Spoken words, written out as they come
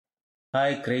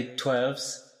Hi, grade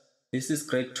 12s. This is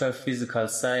grade 12 physical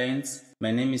science.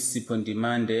 My name is Sipho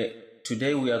Ndimande.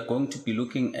 Today we are going to be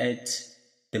looking at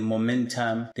the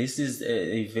momentum. This is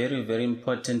a very, very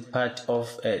important part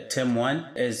of term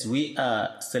 1 as we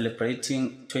are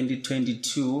celebrating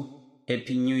 2022.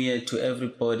 Happy New Year to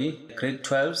everybody. Grade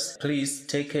 12s, please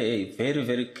take a very,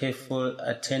 very careful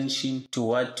attention to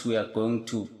what we are going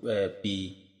to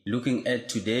be looking at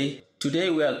today.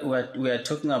 Today we are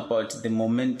talking about the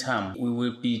momentum. We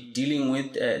will be dealing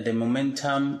with the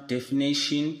momentum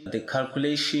definition, the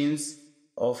calculations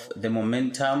of the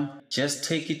momentum. Just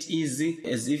take it easy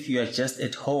as if you are just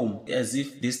at home, as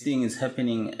if this thing is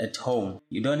happening at home.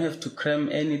 You don't have to cram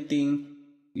anything.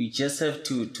 You just have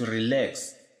to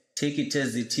relax. Take it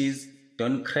as it is.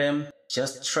 Don't cram.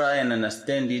 Just try and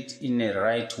understand it in a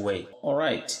right way. All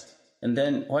right. And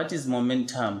then what is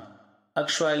momentum?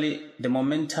 Actually, the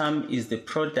momentum is the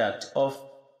product of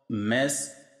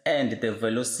mass and the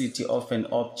velocity of an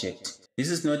object. This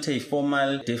is not a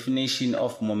formal definition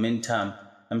of momentum.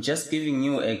 I'm just giving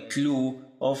you a clue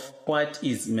of what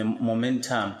is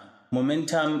momentum.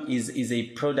 Momentum is a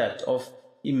product of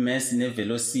mass and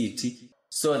velocity.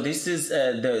 So this is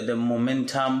the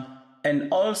momentum. And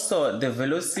also the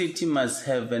velocity must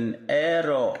have an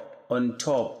arrow on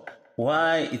top.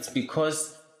 Why? It's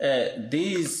because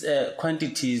these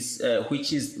quantities,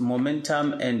 which is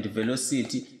momentum and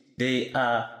velocity, they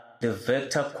are the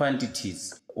vector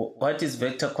quantities. What is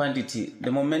vector quantity?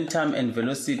 The momentum and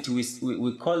velocity,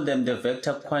 we call them the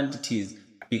vector quantities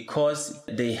because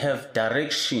they have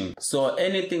direction. So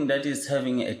anything that is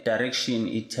having a direction,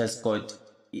 it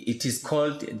is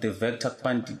called the vector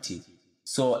quantity.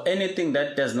 So anything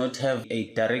that does not have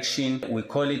a direction, we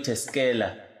call it a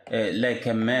scalar, like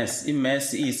a mass. A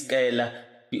mass is scalar.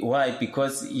 Why?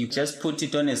 Because you just put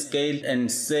it on a scale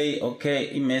and say,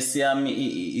 okay, mass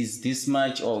is this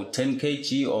much, or 10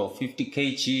 kg or 50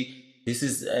 kg. This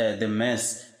is the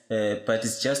mass, but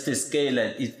it's just a scale.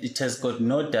 It has got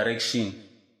no direction.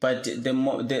 But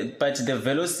the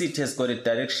velocity has got a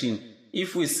direction.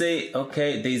 If we say,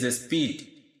 okay, there is a speed,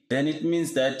 then it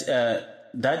means that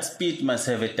that speed must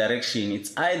have a direction.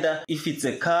 It's either if it's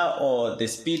a car or the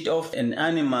speed of an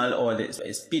animal or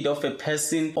the speed of a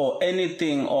person or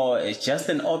anything, or it's just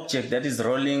an object that is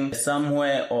rolling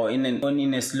somewhere or in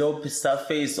a slope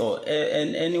surface or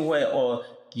anywhere, or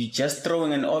you just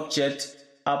throwing an object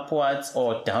upwards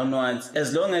or downwards.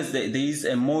 As long as there is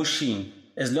a motion,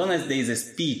 as long as there is a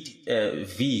speed,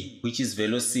 v, which is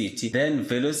velocity, then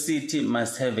velocity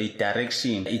must have a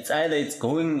direction. It's either it's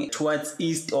going towards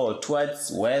east or towards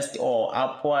west or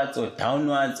upwards or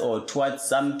downwards or towards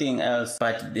something else,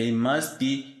 but there must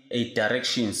be a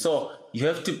direction. So you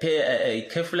have to pay a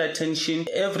careful attention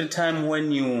every time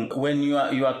when you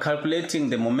are calculating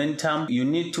the momentum. You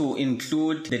need to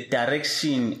include the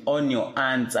direction on your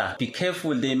answer. Be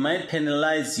careful; they might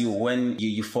penalize you when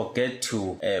you forget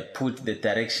to put the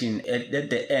direction at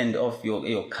the end of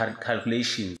your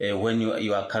calculation when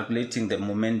you are calculating the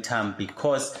momentum,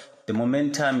 because the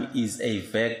momentum is a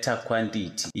vector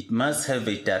quantity. It must have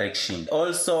a direction.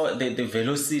 Also, the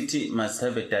velocity must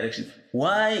have a direction.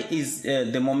 Why is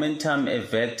the momentum a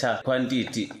vector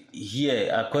quantity here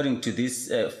according to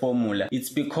this formula? It's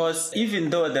because even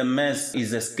though the mass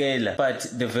is a scalar, but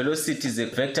the velocity is a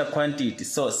vector quantity.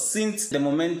 So since the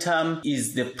momentum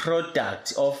is the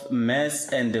product of mass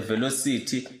and the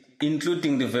velocity,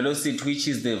 including the velocity, which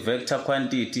is the vector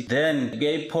quantity, then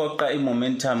kuyayipoqa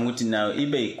momentum ukuthi now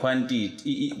ibe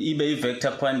quantity, ibe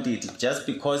vector quantity, just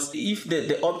because if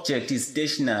the object is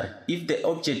stationary, if the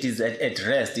object is at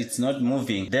rest, it's not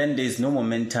moving, then there is no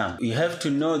momentum. You have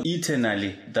to know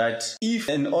eternally that if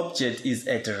an object is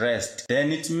at rest,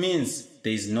 then it means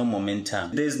there is no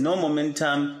momentum. There is no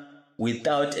momentum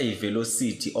without a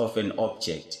velocity of an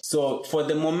object. So for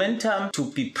the momentum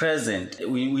to be present,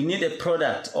 we need a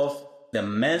product of the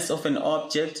mass of an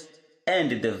object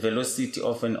and the velocity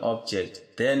of an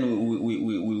object. Then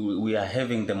we are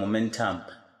having the momentum.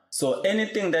 So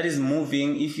anything that is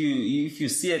moving, if you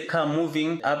see a car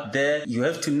moving up there, you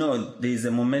have to know there is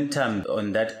a momentum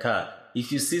on that car.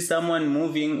 If you see someone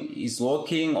moving, is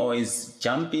walking or is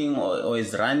jumping or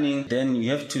is running, then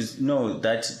you have to know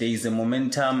that there is a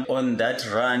momentum on that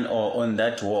run or on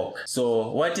that walk.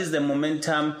 So what is the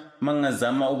momentum?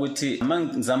 Mangazama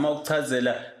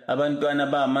ukuchazela abantwana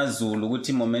bamaZulu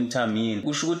ukuthi momentum yini.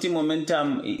 Kusho ukuthi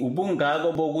momentum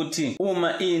ubungako bokuthi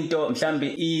uma into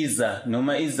mhlambe iza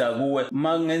noma iza kuwe,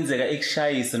 makungenzeka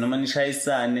ekushayisa noma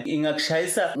nishayisane,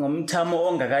 ingakushayisa ngomthamo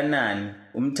ongakanani,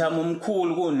 umthamo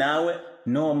omkhulu kunawe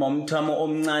noma umthamo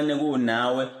omncane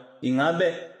kunawe,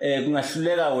 ingabe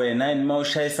kungahluleka wena noma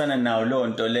ushayisana nawo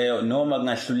lonto leyo noma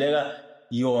kungahluleka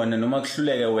yona noma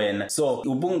kuhluleke wena. So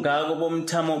ubungako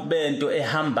bomthamo bento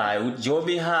ehambayo ukuthi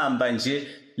njoba ihamba nje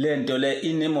lento le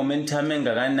ine momentum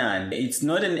engakanani. It's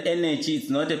not an energy, it's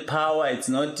not a power, it's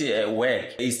not a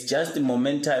work, it's just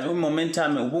momentum.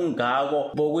 Momentum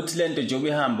ubungako bokuthi lento njoba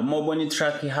ihamba mawubona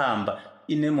i-truck ihamba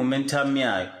ine momentum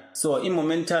yayo. So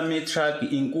momentum ye-truck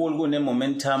inkulu kune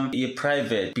momentum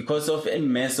ye-private because of a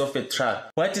mass of a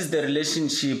truck. What is the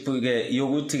relationship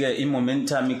yokuthi ke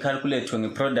momentum calculated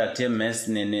nge-product ye-mass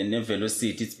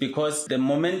ne-velocity? It's because the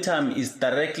momentum is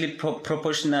directly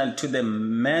proportional to the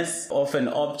mass of an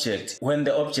object when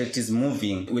the object is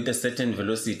moving with a certain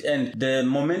velocity, and the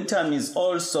momentum is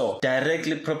also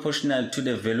directly proportional to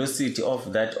the velocity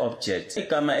of that object.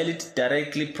 Igama elithi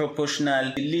directly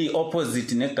proportional li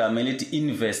opposite negama elithi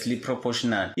inversely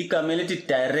proportional. Igama elithi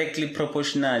directly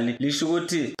proportional lisho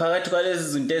ukuthi phakathi kwalezi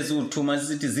zinto eziwu-2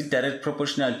 masithi zi-direct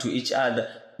proportional to each other,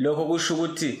 lokho kusho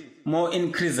ukuthi more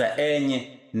increaser enye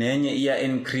nenye iya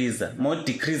increaser, more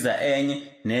decreaser enye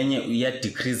nenye iya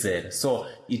decreaser. So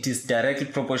it is directly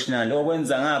proportional.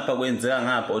 Okwenza ngapha kwenzeka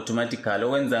ngapha automatically,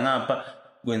 okwenza ngapha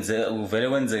kuvele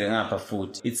kwenzeke ngapha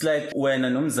futhi. It's like wena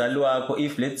nomzali wakho,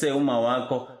 if let's say uma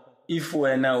wakho, if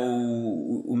wena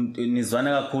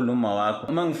nizwana kakhulu uma wakho,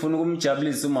 uma ngifuna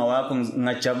ukumjabulisa uma wakho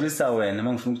ngingajabulisa wena.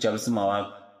 Uma ngifuna ukujabulisa uma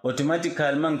wakho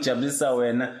automatically, uma ngijabulisa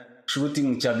wena kusho ukuthi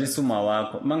ngijabulisa uma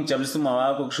wakho, uma ngijabulisa uma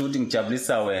wakho kusho ukuthi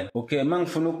ngijabulisa wena. Okay, uma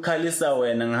ngifuna ukukhalisa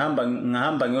wena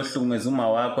ngihamba ngiyohlukumeza uma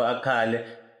wakho akhale,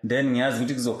 then ngiyazi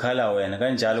ukuthi kuzokhala wena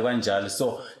kanjalo.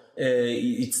 So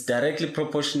it's directly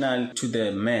proportional to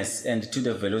the mass and to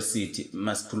the velocity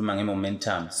masikhuluma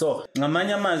nge-momentum. So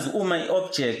ngamanye amazwi uma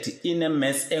i-object ine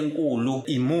mass enkulu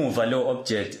imove leyo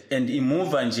object and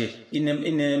imove nje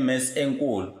ine mass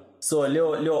enkulu, so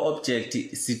leyo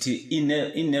object sithi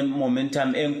ine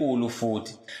momentum enkulu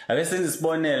futhi. Ake senze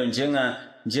isibonelo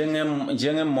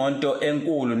njengemonto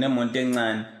enkulu nemonto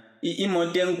encane.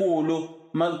 Imoto enkulu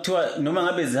makuthiwa noma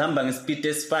ngabe zihamba ngespeed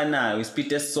esifanayo,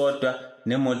 ispeed esisodwa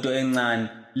nemoto encane,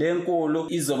 lenkulu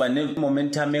izoba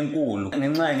ne-momentum enkulu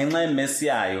ngenxa ye-mass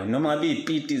yayo. Noma ngabe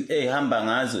ipiti ehamba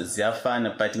ngazo ziyafana,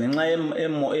 but ngenxa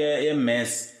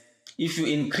ye-mass, if you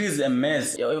increase a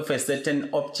mass of a certain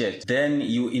object, then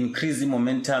you increase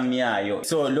i-momentum yayo.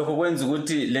 So lokho kwenza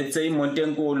ukuthi let's say imoto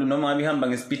enkulu noma ngabe ihamba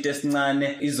ngespeed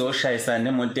esincane izoshayisana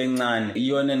nemoto encane,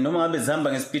 iyona noma ngabe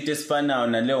zihamba ngespeed esifanayo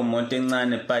naleyo moto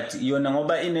encane, but iyona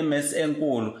ngoba ine-mass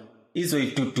enkulu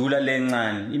izoyidudula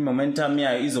lencane, i-momentum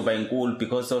yayo izoba inkulu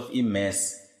because of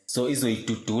i-mass, so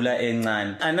izoyidudula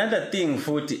encane. Another thing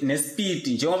futhi ne-speed,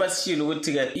 njengoba sishilo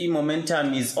ukuthi ke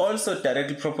i-momentum is also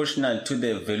directly proportional to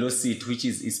the velocity, which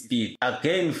is i-speed.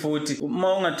 Again futhi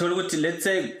uma ungathola ukuthi let's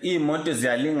say iy'moto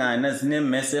ziyalingana,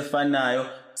 zine-mass efanayo,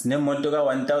 zinemoto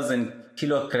ka-1000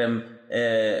 kilogram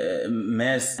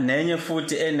mass nenye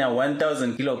futhi ena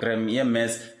 1000 kilogram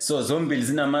ye-mass, so zombili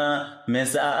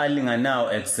zinama-mass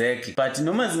alinganayo exactly, but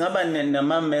noma zingaba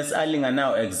nama-mass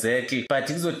alinganayo exactly, but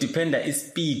kuzodependa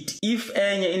i-speed. If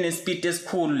enye ine-speed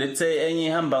esikhulu, let's say enye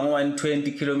ihamba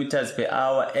ngo-120 kilometers per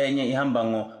hour, enye ihamba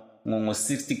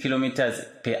ngo-60 kilometers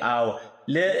per hour,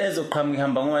 le ezoqhamuka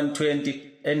ihamba ngo-120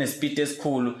 ene-speed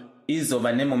esikhulu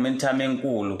izoba ne-momentum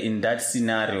enkulu in that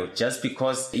scenario, just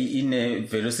because ine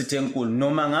velocity enkulu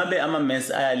noma ngabe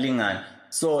ama-mass ayalingana.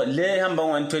 So le hamba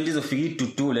ngo-120 izofika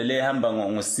idudule le hamba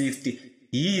ngo-60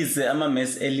 yize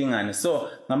ama-mass elingana. So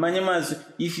ngamanye amazwi,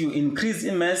 if you increase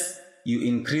i-mass, you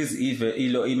increase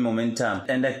i-momentum,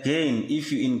 and again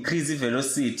if you increase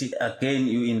i-velocity, again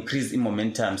you increase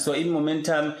i-momentum. So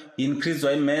i-momentum increase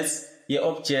i-mass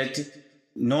ye-object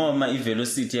noma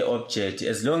i-velocity ye-object,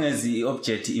 as long as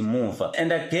i-object imove.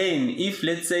 And again, if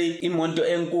let's say imoto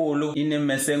enkulu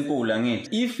ine-mass enkulu angithi,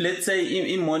 if let's say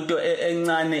imoto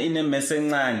encane ine-mass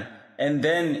encane, and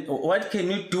then what can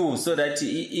you do so that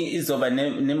izoba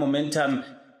ne-momentum,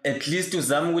 at least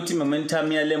uzama ukuthi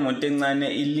momentum yale moto encane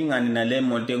ilingane nale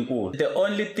moto enkulu? The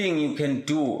only thing you can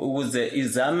do ukuze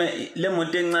izame le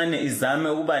moto encane izame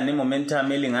ukuba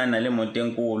ne-momentum elingana nale moto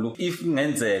enkulu, if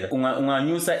ngenzeka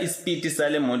unganyusa ispeed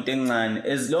sale moto encane,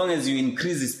 as long as you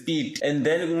increase the speed, and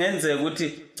then kungenzeka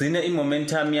ukuthi gcine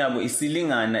i-momentum yabo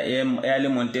isilingana yale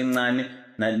moto encane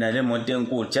nale moto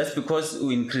enkulu, just because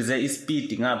you increase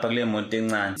i-speed ngapha kule moto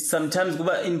encane. Sometimes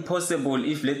kuba impossible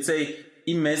if let's say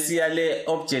i-mass yale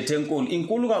object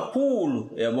inkulu kakhulu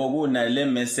yabo kunale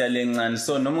mass yale encane,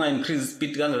 so noma increase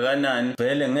speed kangakanani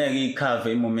vele ngeke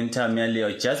ikhave i-momentum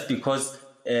yaleyo, just because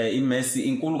i-mass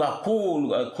inkulu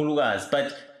kakhulukazi.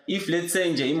 But if let's say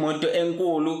nje imoto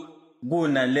enkulu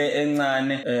kuna le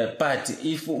encane but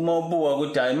if uma ubuka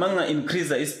ukuthi hayi manga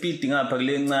increase ispeed ngapha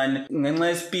kule encane ngenxa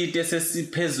yespeed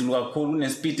esesiphezulu kakhulu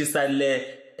kunespeed sale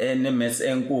nemes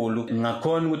enkulu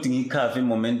ngakhona ukuthi ngikhave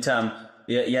momentum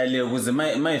yale ukuze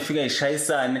mayifika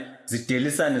ishayisane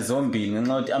zidelisane zombili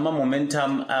ngenxa ukuthi ama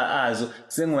momentum azo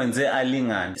sengwenze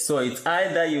alingane. So it's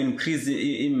either you increase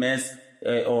imass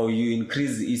or you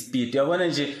increase ispeed. Yabona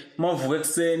nje mavuka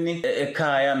ekseni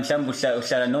ekhaya mhlawumbe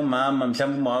uhlala nomama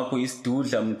mhlawumbe uma wakho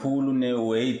isidudla mkhulu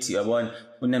ne-weight yabona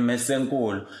unemese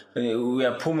enkulu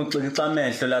uyaphuma uxikisa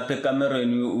amehlo lapha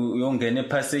ekamereni uyongena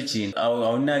epassagini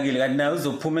awunakile kanti naye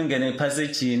uzophuma engene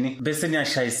epassagini bese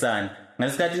niyashayisana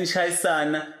ngesikhathi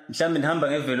nishayisana mhlawumbe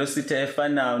nihamba ngevelocity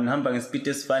efanayo nihamba ngespeed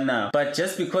esifanayo but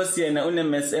just because yena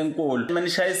unemese enkulu uma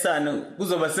nishayisana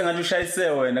kuzoba sengathi ushayise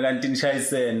wena kanti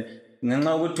nishayisene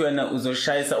ngenxa ukuthi wena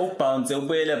uzoshayisa ubounce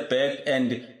ubuyele back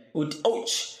and uthi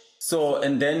ouch. So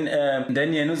and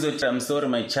then yena uzothi I'm sorry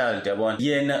my child yabona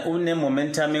yena une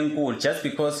momentum enkulu just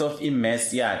because of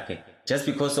imass yakhe just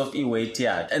because of iweight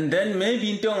yakhe and then maybe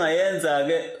into ongayenza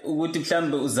ke ukuthi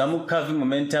mhlambe uzama ukukhava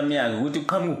momentum yakhe ukuthi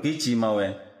uqhamuka ugijima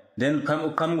wena then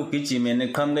uqhamuka ugijima yena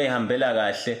eqhamuka ehambela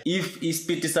kahle if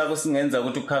ispeed sakho singenza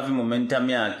ukuthi ukhava momentum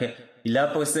yakhe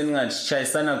ilapho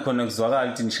seningashayisana khona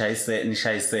kuzwakala ukuthi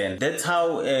nishayisene. That's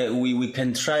how we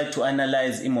can try to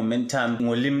analyze momentum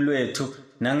ngolimi lwethu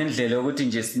nangendlela ukuthi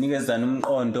nje sinikezana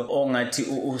umqondo ongathi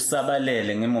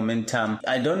usabalele ngemomentum.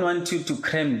 I don't want you to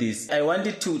cram this. I want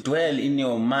it to dwell in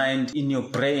your mind, in your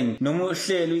brain. Noma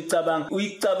uhlelo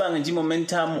uyicabanga nje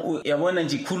momentum yabona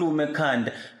nje ikhulume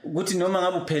ekhanda ukuthi noma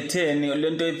ngabe uphetheni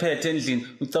lento oyiphethe endlini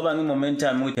ucabanga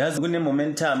momentum ukuthi yazi kune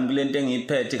momentum kulento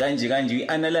engiyiphethe kanje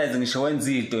uyianalyze ngisho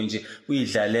wenza into nje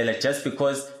uyidlalela just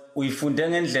because uyifunde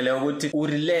ngendlela yokuthi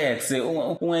urelax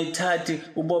ungayithathi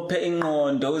ubophe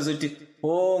ingqondo uzothi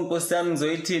oh nkosi yami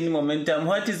ngizoyithini momentum.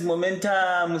 What is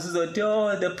momentum? Usizothi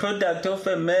oh the product of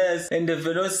a mass and the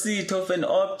velocity of an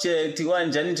object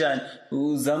kanjani njani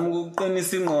uzama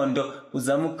ukuqinisa ingqondo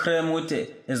uzama ucram ukuthi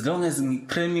as long as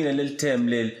ngicramile leli term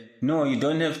leli no you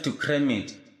don't have to cram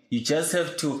it you just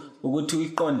have to ukuthi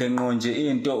uyiqonde ngqo nje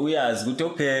into uyazi ukuthi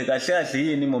okay kahle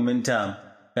yini momentum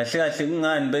kahle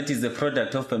kungani bethi is the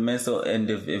product of a mass and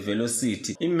a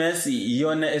velocity. Mass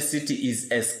iyona esithi is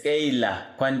a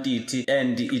scalar quantity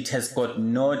and it has got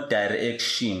no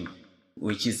direction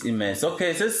which is mass.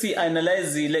 Okay, sesi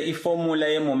analyze le formula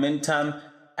ye momentum.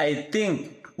 I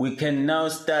think we can now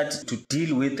start to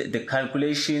deal with the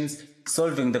calculations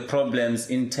solving the problems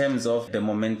in terms of the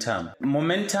momentum.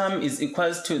 Momentum is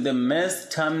equals to the mass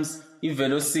times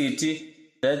velocity.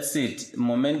 That's it.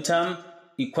 Momentum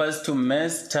equals to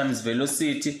mass times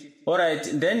velocity. Alright,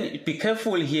 then be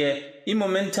careful here.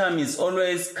 Momentum is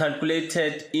always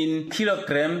calculated in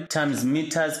kilogram times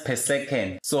meters per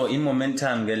second. So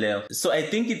momentum geleo. So I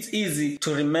think it's easy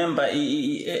to remember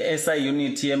SI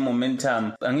unit here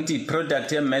momentum. Angithi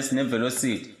product ye mass ne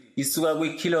velocity. Isuka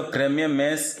kwi kilogram ye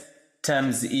mass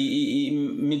times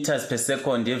meters per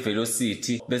second ye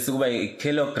velocity. Bese kuba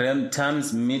kilogram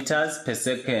times meters per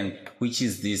second, which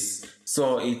is this.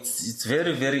 So it's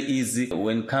very easy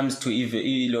when it comes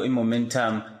to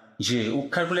momentum.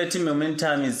 Calculate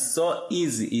momentum is so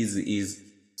easy.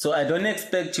 So I don't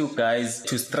expect you guys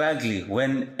to struggle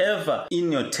whenever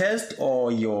in your test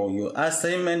or your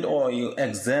assignment or your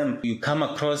exam you come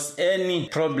across any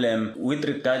problem with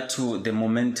regard to the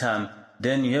momentum.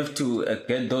 Then you have to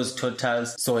get those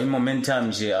totals. So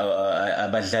momentum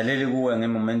abadlaleli kuwe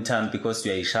ngemomentum because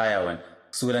uyayishaya wena.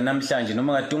 Kusukela namhlanje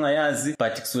noma kade ungayazi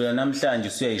but kusukela namhlanje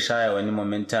usuyayishaya wena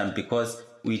momentum because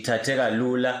uyithathe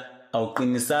kalula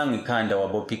awuqinisanga ikhanda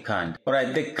wabopha ikhanda.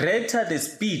 Alright, the greater the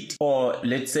speed or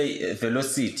let's say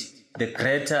velocity, the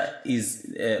greater is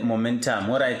momentum.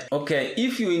 Alright, okay,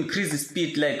 if you increase the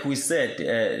speed like we said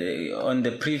on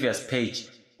the previous page,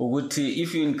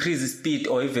 if you increase the speed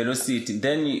or velocity,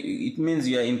 then it means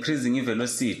you are increasing the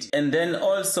velocity. And then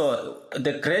also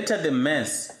the greater the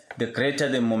mass, the greater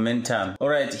the momentum.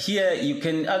 Alright, here you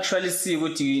can actually see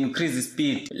what you increase the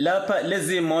speed. Lapa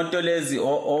lezi moto lezi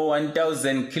o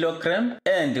 1000 kilogram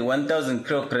and 1000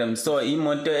 kilogram. So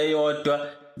imoto eyodwa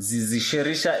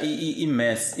zisharisha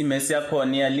mass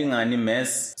yakhona iyalingana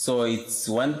mass, so it's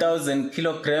 1000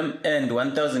 kilogram and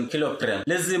 1000 kilogram.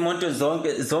 Lezi moto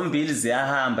zombili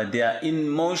ziyahamba, they are in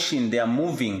motion, they are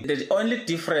moving. The only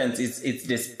difference is it's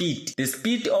the speed. The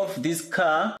speed of this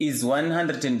car is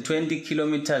 120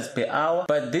 kilometers per hour,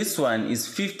 but this one is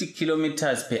 50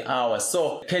 kilometers per hour.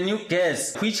 So can you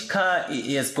guess which car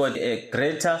has got a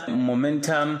greater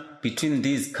momentum between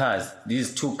these cars,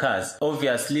 these two cars.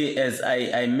 Obviously, as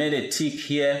I made a tick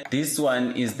here, this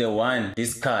one is the one,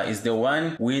 this car is the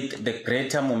one with the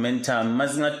greater momentum.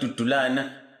 Mazinga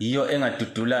tutulana, iyo enga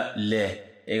tutula le,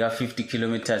 ega 50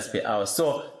 kilometers per hour.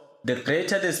 So the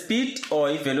greater the speed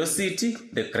or velocity,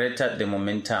 the greater the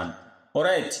momentum. All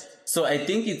right, so I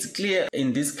think it's clear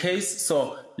in this case.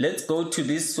 So let's go to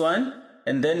this one.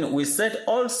 And then we said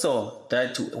also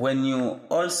that when you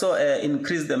also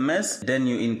increase the mass, then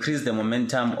you increase the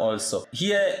momentum also.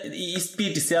 Here,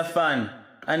 speed is fun,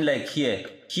 unlike here.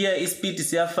 Here, speed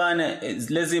is fun.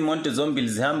 Lezi monto zombie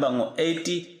zihamba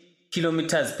 80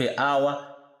 kilometers per hour.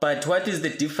 But what is the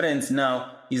difference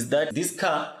now is that this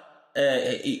car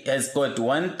has got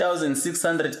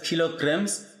 1,600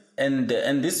 kilograms, and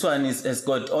this one has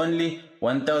got only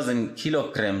 1,000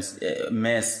 kilograms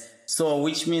mass. So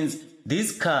which means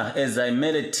this car, as I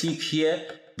made a tick here,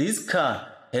 this car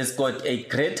has got a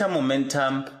greater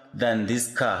momentum than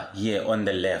this car here on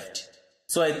the left.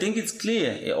 So I think it's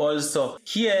clear. Also,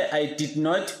 here I did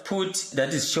not put, that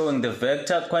is showing the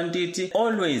vector quantity.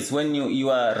 Always when you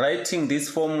are writing this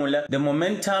formula, the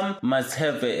momentum must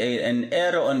have an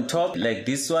arrow on top like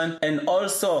this one, and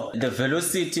also the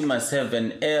velocity must have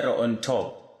an arrow on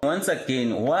top. Once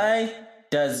again, why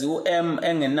does M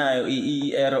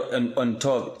engenayo arrow on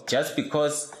top? Just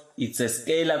because it's a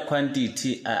scalar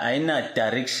quantity, aina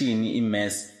direction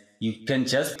mass. You can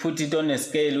just put it on a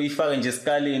scale. We find just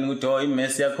scaling with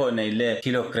mass yakona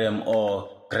kilogram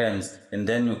or grams, and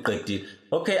then you get it.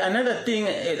 Okay, another thing,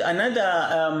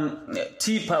 another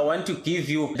tip I want to give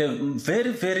you, the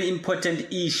very, very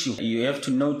important issue you have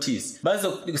to notice.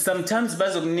 Sometimes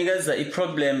bazokunikeza a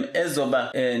problem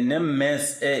ezoba ne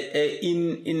mass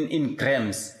in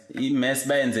grams. Mass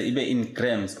bayenze ibe in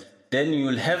grams. Then you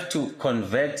will have to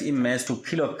convert mass to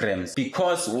kilograms,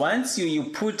 because once you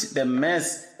put the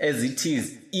mass as it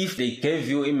is, if they gave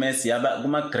you mass yaba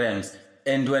kuma grams,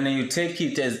 and when you take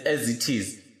it as it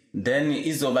is, then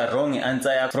izoba wrong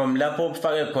answer from lapho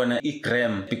ufake khona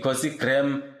igram, because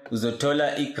igram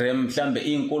uzothola igram mhlambe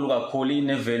inkulu kakhulu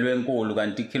ine value enkulu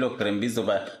kanti kilogram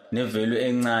bizoba ne value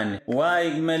encane. Why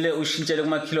kumele ushintshele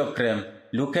kuma kilogram?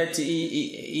 Look at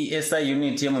SI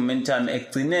unit ye momentum.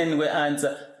 Ekugcineni kwe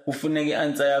answer ufuneka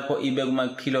answer yakho ibe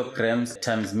kuma kilograms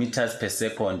times meters per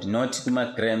second, not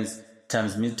kuma grams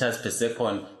times meters per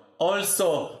second.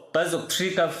 Also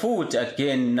bazokutrigger futhi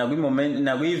again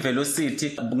nakwi velocity.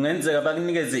 Kungenzeka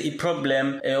bakunikeze i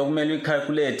problem okumele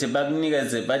ucalculate,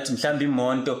 bakunikeze bathi mhlawumbe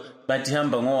imoto bathi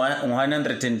hamba ngo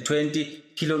 120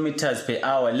 kilometers per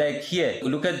hour. Like here,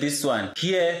 look at this one.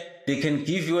 Here they can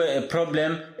give you a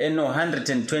problem in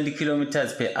 120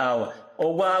 kilometers per hour.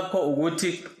 Okwakho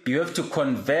ukuthi you have to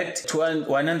convert to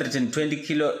 120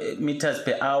 kilometers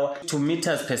per hour to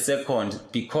meters per second,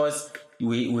 because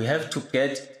we have to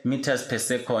get meters per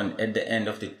second at the end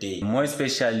of the day, more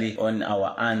especially on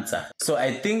our answer. So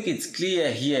I think it's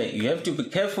clear here. You have to be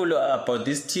careful about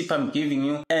this tip I'm giving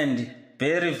you, and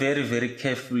very, very, very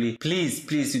carefully.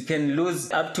 Please, you can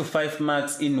lose up to 5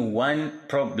 marks in one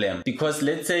problem, because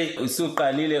let's say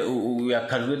we are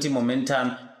calculating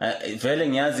momentum. Vele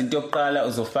ngiyazi into yokuqala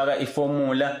uzofaka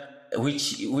iformula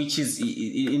which is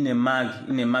in a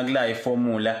mag la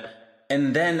formula,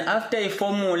 and then after a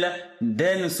formula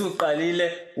then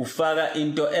usuqalile ufaka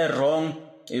into wrong.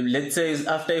 Let's say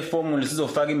after a formula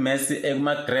sizofaka imass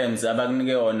ekuma grams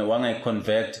abakunike yona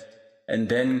wangayiconvert, and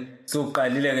then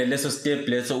suqalile ke leso step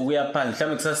leso uya phansi,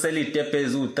 mhlawumbe kusasela istep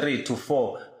ezu3 to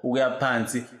 4 uya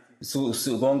phansi,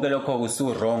 konke lokho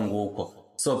kusu wrong kukho.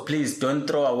 So please don't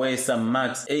throw away some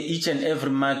marks. Each and every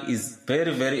mark is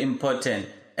very, very important.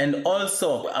 And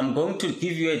also, I'm going to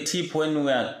give you a tip when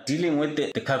we are dealing with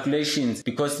the calculations,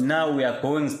 because now we are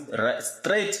going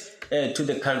straight to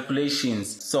the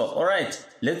calculations. So, all right,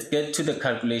 let's get to the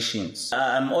calculations.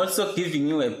 I'm also giving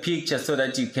you a picture so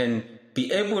that you can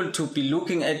be able to be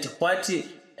looking at what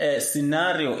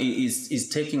scenario is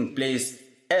taking place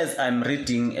as I'm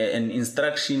reading an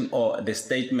instruction or the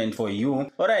statement for you.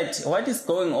 Alright, what is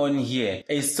going on here?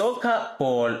 A soccer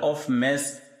ball of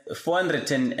mass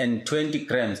 420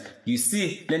 grams. You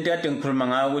see, lento kade ngikhuluma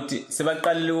ngayo ukuthi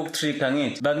sebaqalile ukutrigger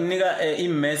ngithi bakunika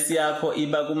imass yakho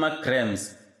iba kuma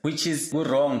grams, which is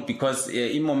wrong because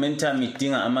momentum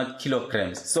idinga ama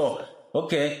kilograms. So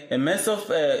okay, a mass of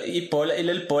ibhola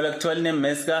ileli bhola kuthiwa line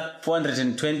mass ka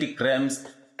 420 grams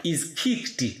is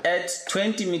kicked at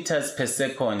 20 meters per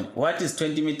second. What is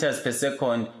 20 meters per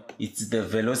second? It's the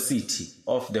velocity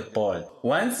of the ball.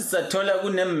 Once sathola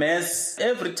kune mass,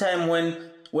 every time when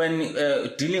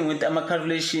dealing with ama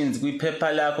calculations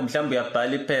kwiphepha lakho, mhlawumbe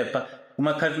uyabhala iphepha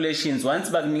kuma calculations,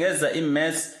 once bakunikeza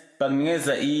imass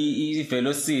bakunikeza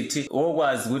i-velocity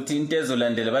okwazi ukuthi into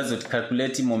ezolandela bazothi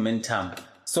calculate i-momentum.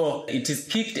 So it is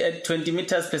kicked at 20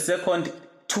 meters per second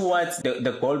towards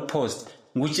the goal post.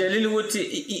 Ngitshelile ukuthi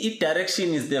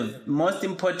i-direction is the most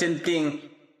important thing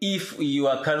if you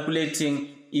are calculating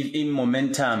in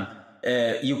momentum.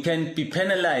 You can be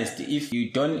penalized if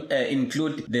you don't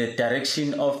include the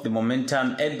direction of the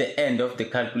momentum at the end of the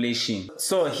calculation.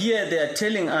 So here they are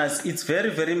telling us it's very,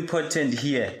 very important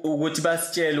here.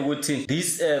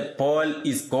 This ball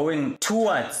is going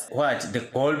towards what? The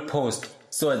goal post.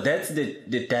 So that's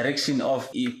the direction of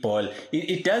a ball.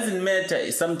 It doesn't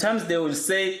matter. Sometimes they will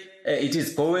say it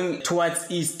is going towards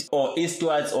east or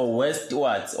eastwards or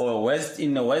westwards or west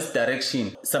in the west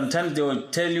direction. Sometimes they will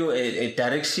tell you a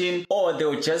direction, or they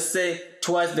will just say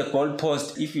towards the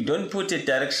goalpost. If you don't put a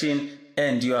direction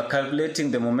and you are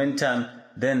calculating the momentum,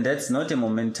 then that's not a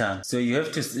momentum. So you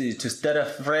have to start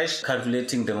afresh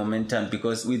calculating the momentum,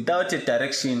 because without a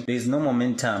direction, there is no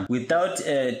momentum. Without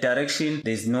a direction,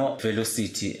 there is no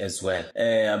velocity as well.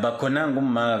 I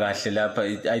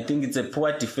think it's a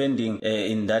poor defending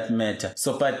in that matter.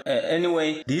 So, but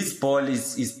anyway, this ball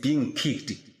is being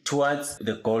kicked towards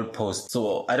the goal post.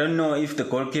 So I don't know if the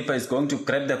goalkeeper is going to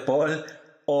grab the ball,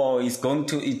 or it's going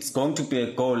to be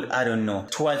a goal, I don't know,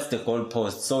 towards the goal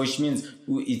post. So which means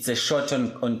it's a shot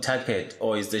on target,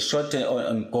 or it's a shot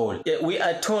on goal. We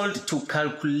are told to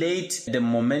calculate the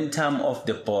momentum of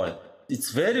the ball. It's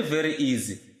very, very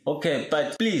easy. Okay,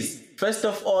 but please, first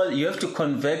of all, you have to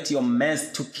convert your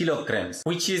mass to kilograms,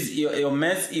 which is your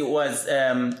mass. It was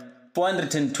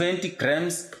 420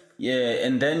 grams. Yeah,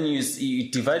 and then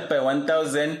you divide by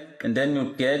 1000, and then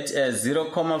you get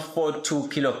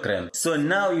 0.42 kilograms. So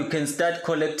now you can start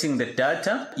collecting the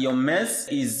data. Your mass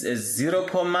is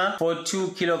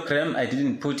 0.42 kilogram. I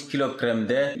didn't put kilogram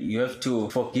there. You have to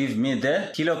forgive me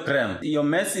there. Kilogram. Your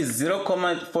mass is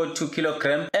 0.42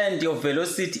 kilogram, and your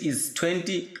velocity is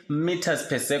 20 meters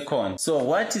per second. So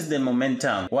what is the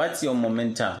momentum? What's your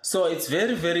momentum? So it's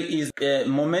very, very easy.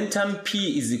 Momentum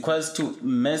P is equals to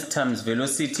mass times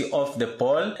velocity of the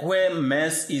ball, where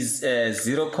mass is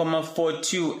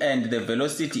 0.42 and the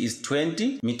velocity is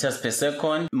 20 meters per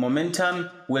second. Momentum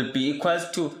will be equals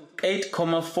to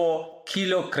 8.4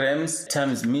 kilograms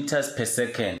times meters per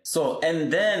second. So,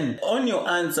 and then on your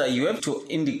answer, you have to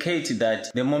indicate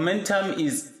that the momentum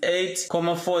is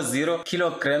 8.40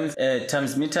 kilograms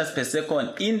times meters per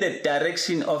second in the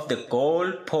direction of the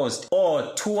goal post,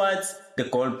 or towards the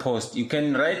goal post. You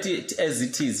can write it as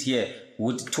it is here,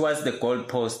 towards the goal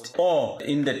post, or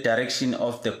in the direction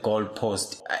of the goal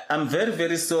post. I'm very,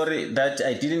 very sorry that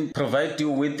I didn't provide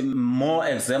you with more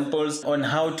examples on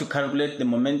how to calculate the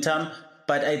momentum,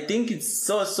 but I think it's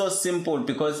so simple,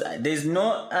 because there's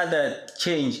no other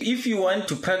change. If you want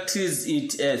to practice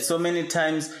it so many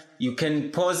times, you can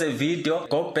pause a video,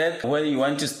 go back where you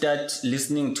want to start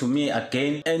listening to me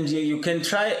again, and you can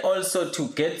try also to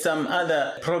get some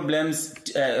other problems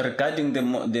regarding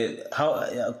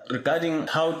regarding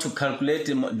how to calculate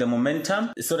the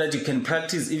momentum, so that you can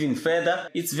practice even further.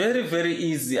 It's very, very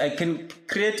easy. I can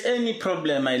create any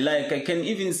problem I like. I can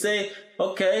even say,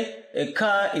 okay, a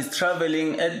car is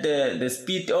traveling at the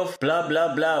speed of blah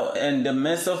blah blah, and the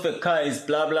mass of a car is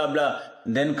blah blah blah.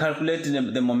 Then calculate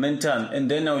the momentum, and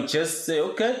then I'll just say,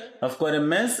 okay, I've got a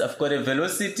mass, I've got a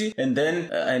velocity, and then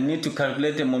I need to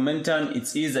calculate the momentum.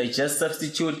 It's easy, I just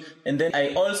substitute, and then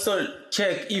I also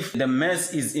check if the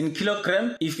mass is in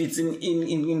kilogram. If it's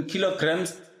in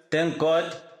kilograms, thank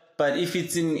God. But if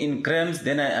it's in grams,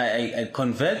 then I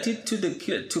convert it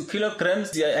to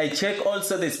kilograms. I check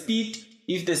also the speed.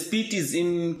 If the speed is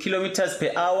in kilometers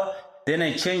per hour, then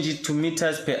I change it to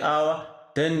meters per hour.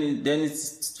 Then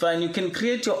it's fine. You can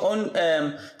create your own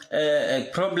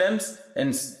problems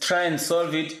and try and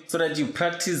solve it, so that you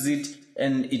practice it,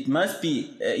 and it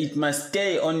must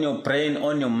stay on your brain,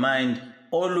 on your mind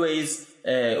always.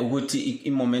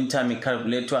 Ukuthi momentum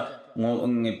calculator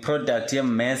product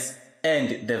mass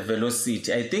and the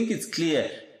velocity. I think it's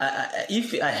clear.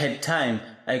 If I had time,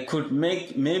 I could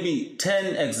make maybe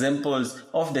 10 examples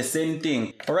of the same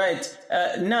thing. Right,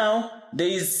 now there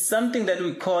is something that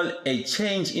we call a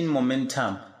change in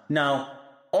momentum. Now,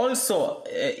 also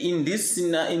in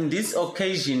this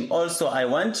occasion, also I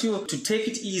want you to take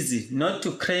it easy, not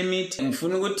to cram it.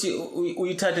 Ngifuna ukuthi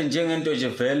uyithathe njengento nje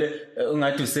vele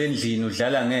ungathi usendlini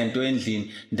udlala ngento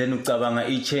endlini, then ucabanga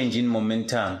i-change in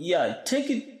momentum. Yeah, take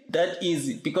it that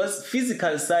easy, because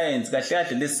physical science, the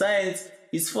science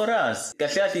is for us.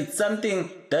 It's something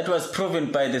that was proven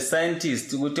by the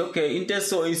scientists. Okay, into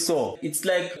so is so. It's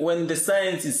like when the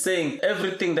science is saying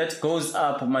everything that goes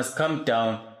up must come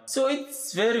down. So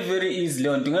it's very, very easy.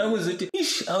 Okay,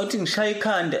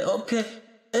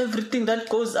 everything that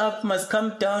goes up must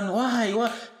come down. Why?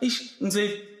 No, it's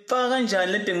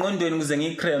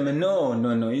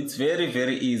very,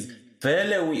 very easy.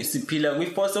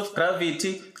 With force of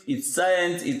gravity, it's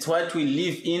science, it's what we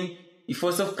live in. The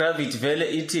force of gravity, is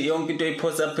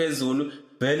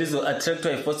attracted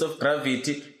by force of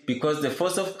gravity, because the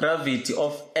force of gravity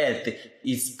of Earth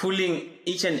is pulling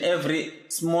each and every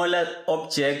smaller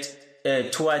object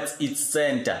towards its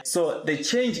center. So the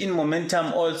change in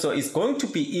momentum also is going to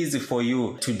be easy for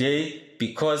you today,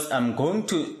 because I'm going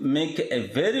to make a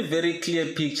very, very clear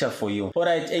picture for you.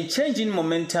 Alright, a change in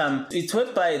momentum, it's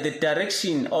whereby the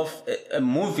direction of a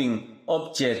moving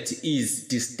object is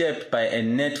disturbed by a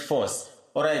net force.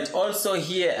 Alright, also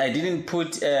here I didn't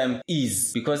put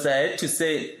is, because I had to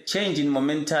say change in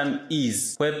momentum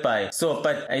is whereby. So,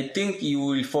 but I think you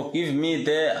will forgive me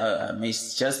there. I may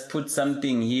just put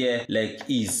something here like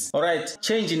is. Alright,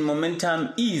 change in momentum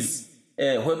is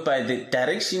whereby the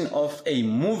direction of a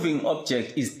moving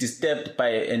object is disturbed by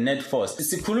a net force.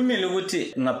 Sikhulumile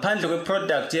ukuthi ngaphandle kwe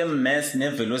product ye mass ne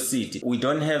velocity we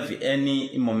don't have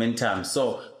any momentum,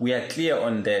 so we are clear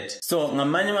on that. So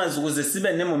ngamanye amazwi ukuze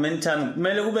sibe ne momentum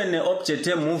kumele kube ne object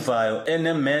emuvayo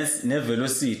ene mass ne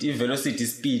velocity. I velocity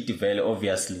speed vele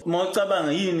obviously.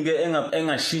 Mawucabanga yini ke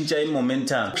engashintsha I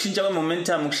momentum? Ukushintsha kwe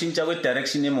momentum ukushintsha kwe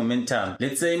direction ye momentum.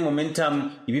 Let's say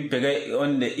momentum ibibheke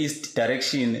on the east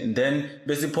direction, and then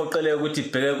besiphoqele ukuthi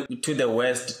ibheke to the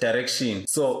west direction.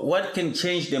 So what can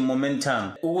change the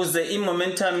momentum? Ukuze I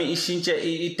momentum ishintshe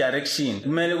I direction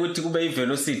kumele ukuthi kube I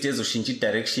velocity ezoshintsha I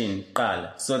direction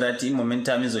qala, so that I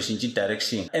momentum izoshintsha I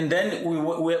direction. And then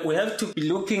we have to be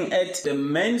looking at the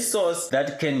main source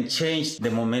that can change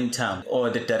the momentum or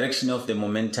the direction of the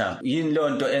momentum. Yini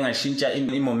lonto engashintsha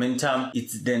I momentum?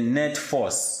 It's the net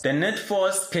force. The net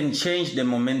force can change the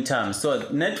momentum. So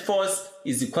net force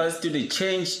is equals to the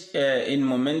change in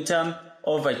momentum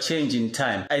over change in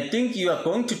time. I think you are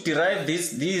going to derive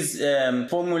these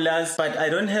formulas, but I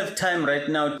don't have time right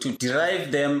now to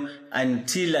derive them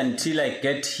until I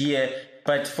get here.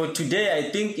 But for today, I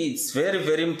think it's very,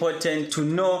 very important to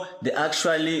know the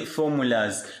actual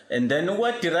formulas. And then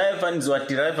what derive and what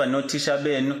derive notisha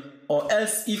benu, or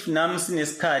else if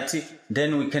namsinesikhathi,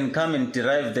 then we can come and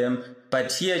derive them.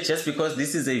 But here, just because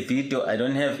this is a video, I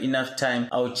don't have enough time.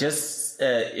 I'll just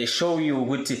show you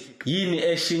ukuthi yini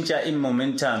eshintsha in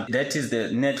momentum. That is the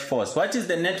net force. What is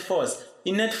the net force?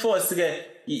 In net force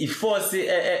I force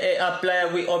apply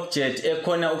kwi object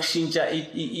ekhona ukushintsha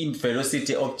I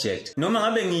velocity object. Noma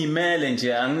ngabe ngiyimele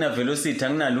nje angina velocity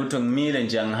angina lutho ngimile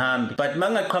nje angihambi, but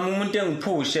mangaqhamuka umuntu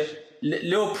engiphushe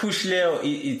leyo push leyo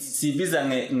sibiza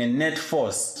nge net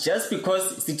force. Just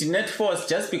because sithi net force,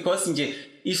 just because nje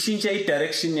ishintsha I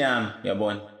direction yami,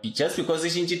 yabona, just because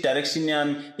ishintsha I direction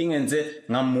yami ingenze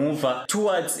ngamuva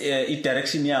towards I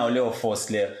direction yawo leyo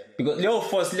force leyo, because leyo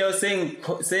force leyo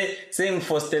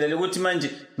sengifostelele ukuthi manje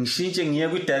ngishintshe ngiye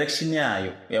kwi direction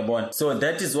yayo, yabona. So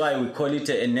that is why we call it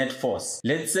a net force.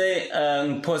 Let's say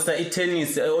ngiphosa I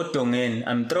tennis odongeni,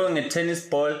 I'm throwing a tennis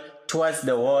ball towards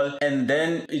the wall, and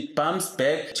then it bumps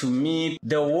back to me.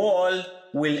 The wall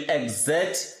will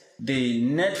exert the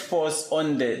net force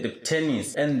on the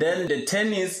tennis, and then the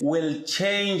tennis will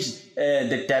change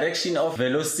the direction of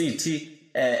velocity,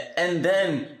 and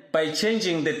then by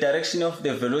changing the direction of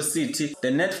the velocity,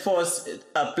 the net force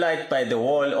applied by the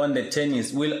wall on the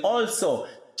tennis will also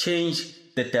change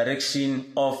the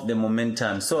direction of the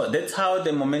momentum. So that's how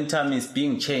the momentum is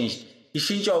being changed.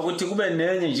 Ishintsha ukuthi kube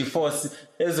nenye nje force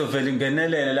ezovela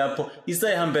ingenelele lapho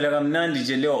isayihambela kamnandi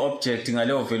nje leyo object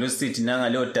ngaleyo velocity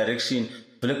nangaleyo direction,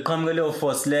 vele kuqhamuke leyo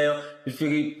force leyo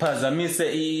ifike iphazamise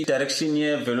I direction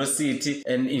ye velocity,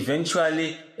 and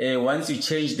eventually once you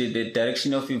change the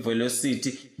direction of your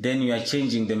velocity, then you are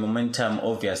changing the momentum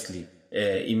obviously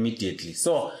immediately.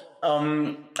 So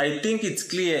I think it's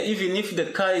clear. Even if the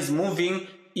car is moving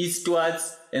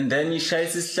eastwards and then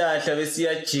ishayisa isihlahla bese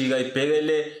iyajika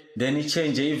ibhekele, then it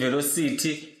change I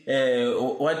velocity,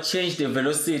 what changed the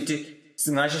velocity?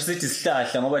 Singasho sithi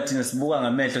isihlahla ngoba thina sibuka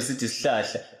ngamehlo sithi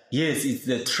isihlahla. Yes, it's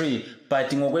the tree, but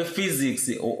ngokwe physics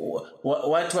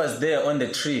what was there on the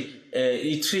tree?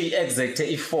 I tree exerted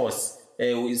I force.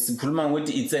 Sikhuluma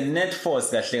ukuthi it's a net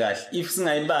force kahle kahle. If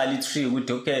singayibali I tree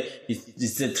ukuthi okay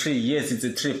it's a tree, yes it's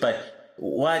a tree, but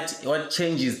what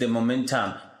changes the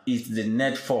momentum is the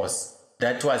net force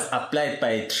that was applied by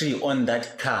a tree on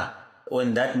that car,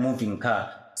 on that moving car,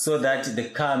 so that the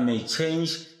car may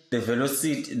change the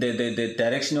velocity, the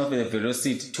direction of the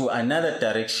velocity to another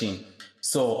direction.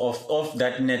 So of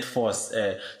that net force.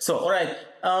 So all right,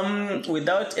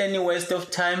 without any waste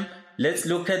of time, let's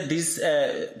look at this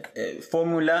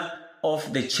formula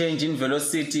of the change in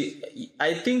velocity.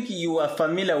 I think you are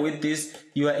familiar with this.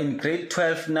 You are in grade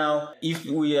 12 now. If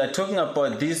we are talking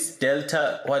about this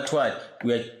delta what,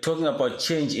 we are talking about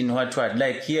change in what.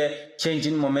 Like here, change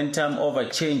in momentum over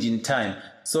change in time.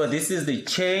 So this is the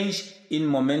change in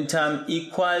momentum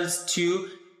equals to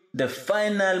the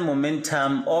final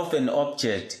momentum of an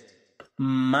object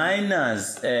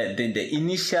minus the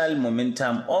initial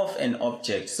momentum of an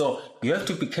object. So you have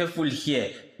to be careful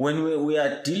here. When we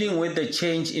are dealing with the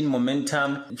change in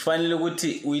momentum, finally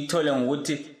we told them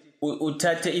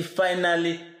utate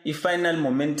final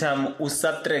momentum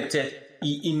subtract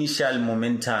initial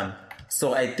momentum.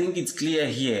 So I think it's clear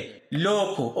here.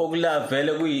 Lokhu okula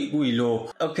vele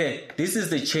kuyilokhu. Okay, this is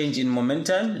the change in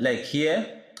momentum, like here.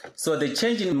 So the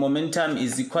change in momentum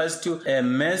is equals to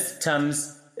mass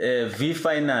times V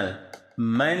final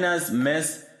minus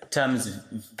mass times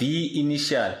V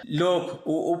initial. Look,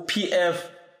 PF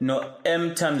no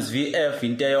M times VF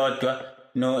into eyodwa,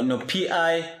 no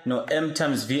PI no M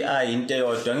times VI into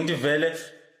eyodwa. Ngithi vele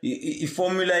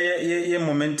formula ye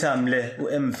momentum le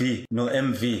MV no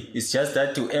MV. It's just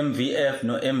that to MVF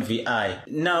no MVI.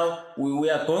 Now we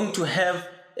are going to have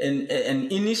an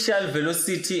initial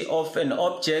velocity of an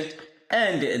object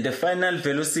and the final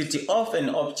velocity of an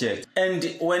object.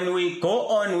 And when we go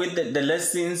on with the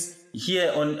lessons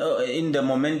here on in the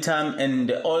momentum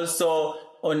and also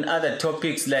on other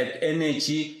topics like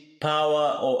energy,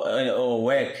 power or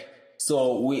work,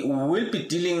 so we will be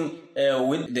dealing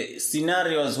with the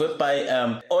scenarios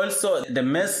whereby also the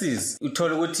masses, we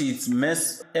told it's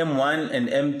mass M1 and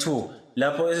M2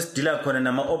 lapho esidila khona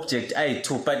nama object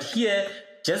I2, but here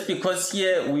just because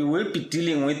here we will be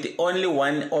dealing with only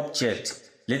one object.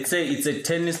 Let's say it's a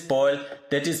tennis ball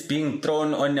that is being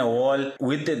thrown on a wall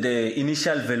with the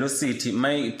initial velocity.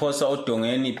 My poso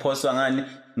outongeni poso ngani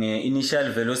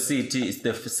initial velocity is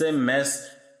the same mass,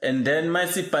 and then my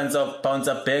bounce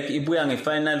back ibuya nge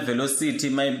final velocity,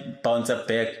 my bounce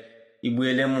back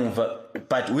ibuyele emuva,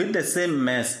 but with the same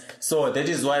mass. So that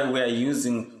is why we are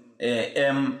using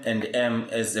M and M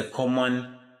as a common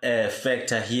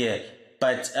factor here.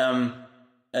 But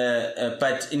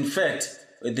in fact,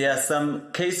 there are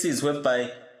some cases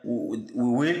whereby we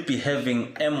will be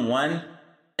having M1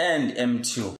 and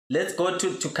M2. Let's go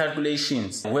to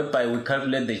calculations whereby we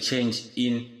calculate the change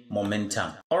in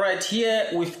momentum. All right, here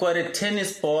we've got a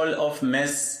tennis ball of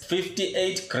mass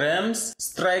 58 grams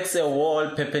strikes a wall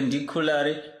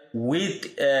perpendicularly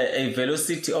with a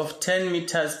velocity of 10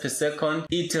 meters per second.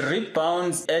 It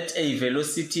rebounds at a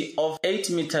velocity of 8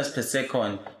 meters per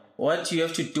second. What you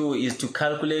have to do is to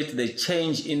calculate the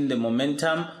change in the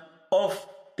momentum of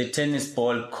the tennis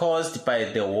ball caused by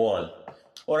the wall.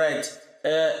 Alright,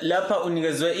 lapha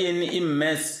unikezwe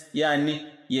i-mass yani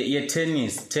ye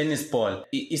tennis ball.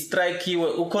 Istrikewe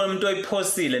ukhona umuntu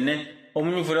oyiphosile ne,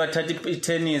 omunye uvela wathatha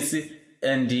i-tennis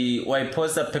and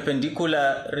wayiphosa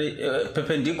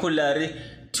perpendicularly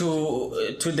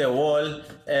to the wall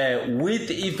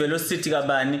with i-velocity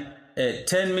kabani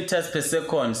 10 meters per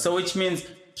second. So which means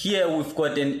here we've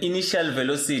got an initial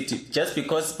velocity. Just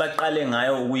because baqale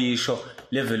ngayo uyisho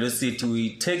le velocity,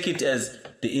 we take it as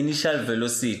the initial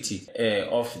velocity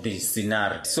of the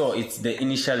scenario. So it's the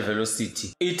initial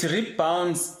velocity. It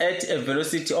rebounds at a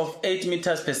velocity of 8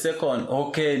 meters per second.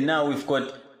 Okay, now we've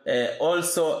got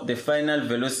also the final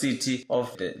velocity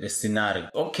of the scenario.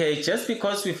 Okay, just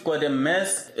because we've got a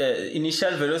mass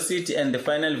initial velocity and the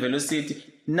final velocity,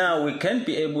 now we can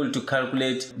be able to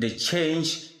calculate the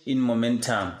change in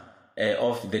momentum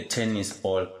of the tennis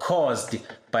ball caused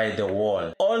by the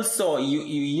wall. Also,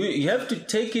 you have to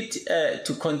take it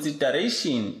to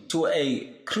consideration, to a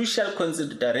crucial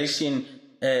consideration.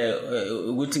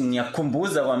 Ukuthi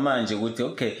ngiyakhumbuza kwamanje ukuthi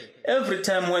okay, every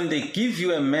time when they give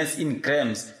you a mass in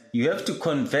grams, you have to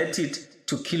convert it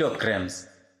to kilograms.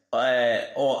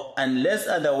 Or unless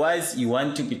otherwise you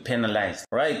want to be penalized,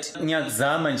 right?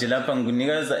 Ngiyakuzama nje lapha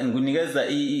ngunikeza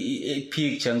I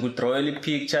picture, ngudrawela I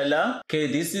picture la. Okay,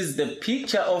 this is the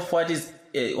picture of what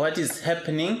is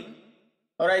happening.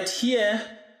 All right, here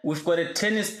we've got a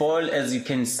tennis ball, as you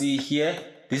can see here.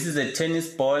 This is a tennis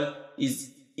ball is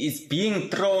being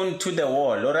thrown to the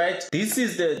wall. All right, this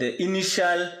is the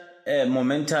initial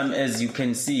momentum, as you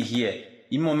can see here.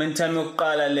 In momentum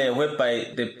yokuqala le,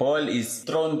 whereby the ball is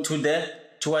thrown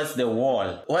towards the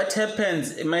wall. What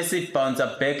happens mase bounce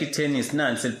back tennis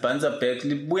nani se bounce back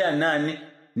libuya nani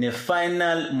ne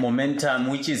final momentum,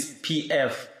 which is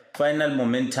PF, final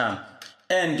momentum.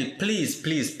 And please,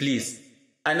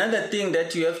 another thing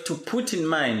that you have to put in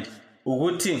mind,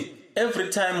 ukuthi every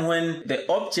time when the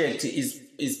object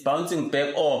is bouncing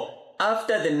back or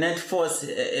after the net force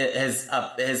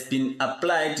has been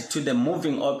applied to the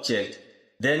moving object,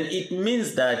 then it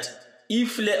means that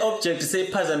if the object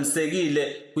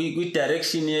seyiphazamisekile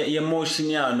kwi-direction ye-motion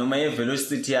yayo noma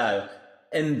ye-velocity yayo,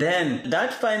 and then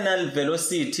that final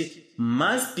velocity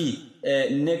must be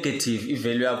negative,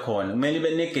 i-value yakhona kumele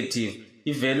ibe negative,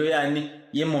 i-value yani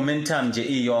ye-momentum nje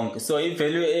iyonke. So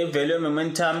i-value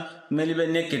ye-momentum kumele ibe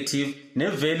negative,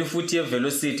 ne-value futhi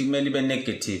ye-velocity kumele ibe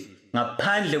negative,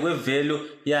 ngaphandle kwe-value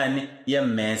yani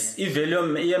ye-mass.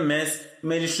 I-value ye-mass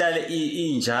kumele ihlale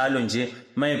injalo nje,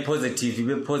 mayi-positive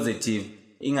ibe positive,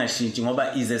 ingashintshi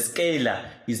ngoba is a scalar,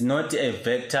 is not a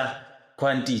vector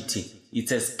quantity.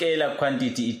 It's a scalar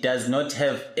quantity. It does not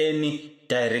have any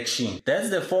direction. That's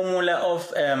the formula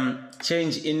of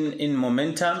change in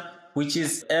momentum, which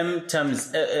is m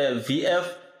times vf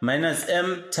minus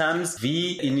m times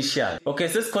v initial. Okay,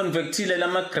 sesiconvertile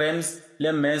lama grams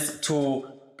le mass to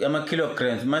ama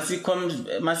kilograms. Masi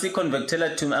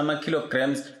convertela to ama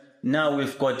kilograms. Now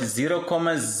we've got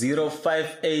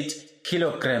 0.058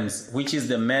 kilograms, which is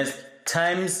the mass,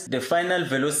 times the final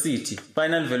velocity.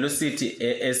 Final velocity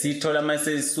esithola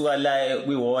mase suka la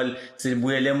kwi-wall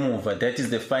sibuyele emuva, that is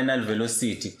the final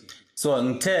velocity. So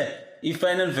ngithe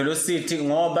i-final velocity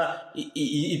ngoba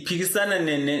iphikisana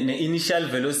ne-initial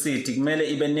velocity kumele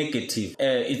ibe negative.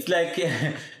 It's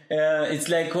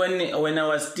like when I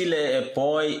was still a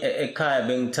boy ekhaya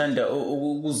bengithanda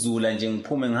ukuzula nje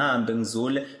ngiphume ngihambe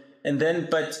ngizule, and then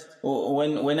but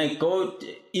when I go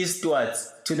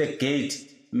eastwards to the gate,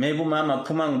 maybe umama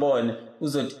phuma ngibone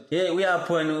uzothi hey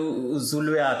uyaphi wena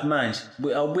uzulu uyaphi manje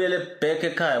awubuyele back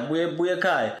ekhaya buye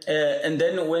ekhaya. And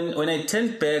then when I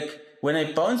turn back, when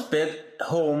I bounce back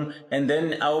home, and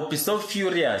then I'll be so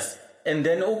furious, and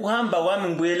then ukuhamba kwami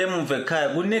ngibuyele emuva ekhaya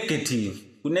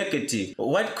ku-negative.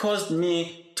 What caused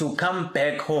me to come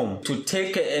back home, to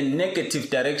take a negative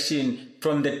direction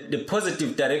from the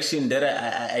positive direction that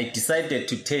I decided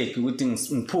to take ukuthi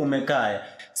ngiphume ekhaya?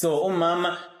 So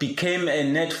umama became a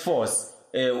net force,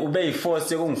 ube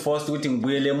yi-force yokungiforce ukuthi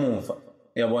ngibuyele emuva,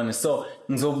 yabona. So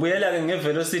ngizobuyela ke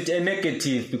nge-velocity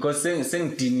negative because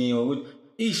sengidiniwe ukuthi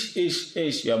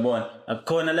ish yabona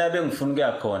akukhona la bengifuna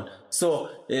ukuya khona. So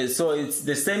it's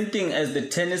the same thing as the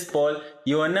tennis ball.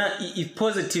 Yona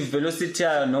i-positive velocity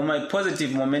yayo noma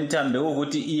i-positive momentum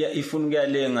bekuwukuthi ifuna ukuya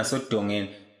le ngasodongeni,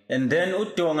 and then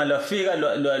udonga lwafika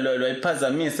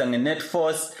lwayiphazamisa nge-net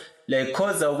force,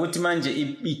 layikhoza ukuthi manje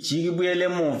ijiki ibuyele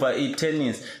emuva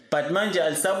i-tennis, but manje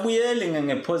alisabuyeli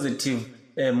nge-positive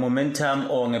momentum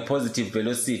or nge-positive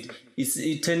velocity.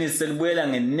 I-tennis selibuyela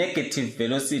nge-negative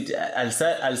velocity,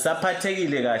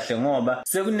 alisaphathekile kahle ngoba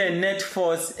sekune-net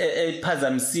force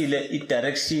ephazamisile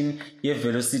i-direction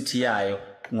ye-velocity yayo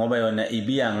ngoba yona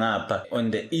ibiya ngapha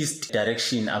on the east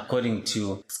direction according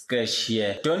to Scratch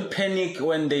here. Don't panic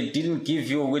when they didn't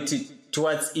give you ukuthi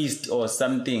towards east or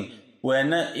something.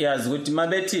 Wena yazi ukuthi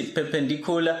mabethi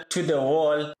perpendicular to the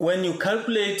wall, when you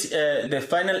calculate the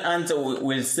final answer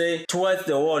will say towards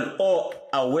the wall or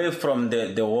away from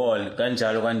the wall,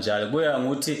 kanjalo kuya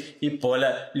ngokuthi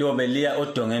ibhola liyobe liya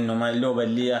odongeni noma liyobe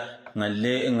liya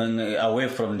ngale away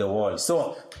from the wall.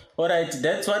 So alright,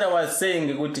 that's what I was saying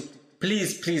ukuthi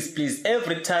please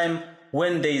every time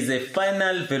when there is a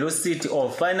final velocity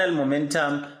or final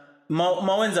momentum,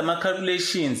 mawenza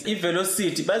ama-calculations,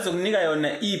 i-velocity bazokunika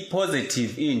yona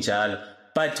i-positive injalo,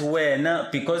 but wena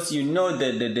because you know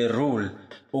the rule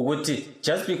ukuthi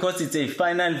just because it's a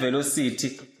final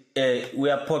velocity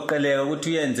uyaphoqeleka ukuthi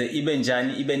uyenze ibe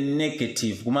njani, ibe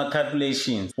negative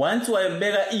kuma-calculations. Once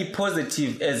wayebeka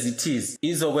i-positive as it is,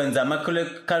 izokwenza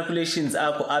ama-calculations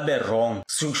akho abe wrong.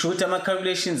 Shukuthi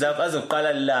ama-calculations akho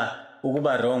azoqala la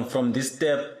ukuba wrong from this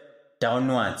step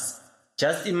downwards.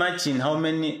 Just imagine how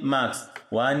many marks,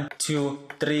 1, 2,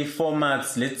 3, 4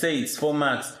 marks. Let's say it's 4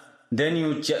 marks. Then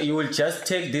you will just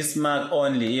take this mark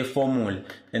only, a formula,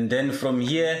 and then from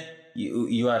here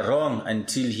you are wrong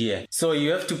until here. So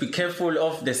you have to be careful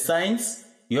of the signs.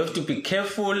 You have to be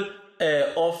careful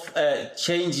of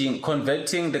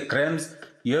converting the grams.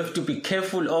 You have to be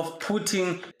careful of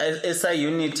putting a SI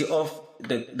unit of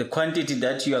the quantity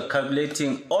that you are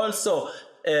calculating. Also,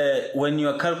 when you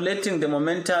are calculating the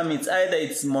momentum,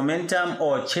 it's momentum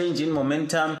or change in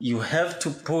momentum. You have to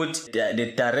put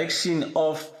the direction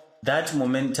of that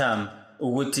momentum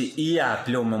ukuthi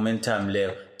iyaphi lo momentum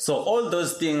leyo. So all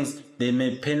those things, they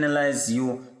may penalize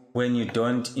you when you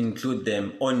don't include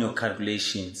them on your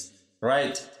calculations,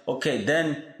 right? Okay,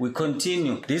 then we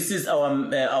continue. This is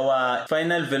our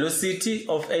final velocity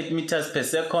of 8 meters per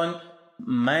second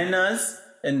minus,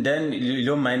 and then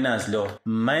minus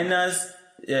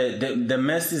the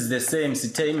mass is the same,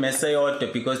 sithe mass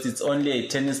eyodwa because it's only a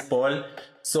tennis ball.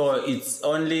 So it's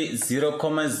only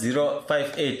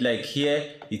 0,058, like here,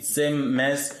 it's same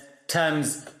mass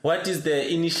times what is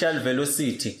the initial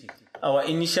velocity. Our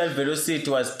initial velocity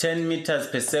was 10 meters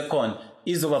per second.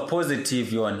 Is over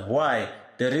positive one. Why?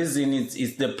 The reason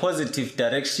is the positive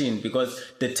direction, because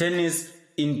the tennis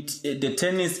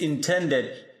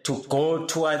intended to go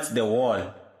towards the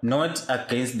wall, not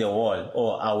against the wall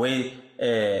or away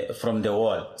from the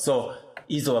wall. So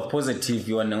is over positive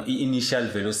your initial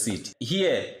velocity.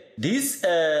 Here, this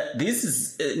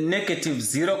is negative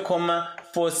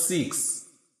 0,46.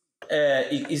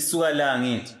 Isuka la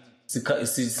ngithi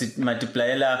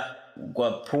multiplyela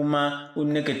kwaphuma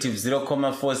negative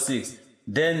 0,46.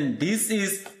 Then this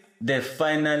is the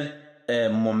final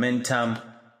momentum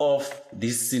of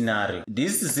this scenario.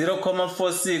 This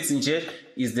 0,46 nje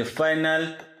is the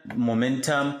final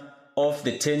momentum of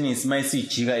the tennis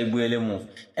mayisijika ibuyele move.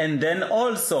 And then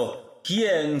also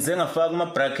here ngize ngafaka ama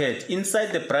bracket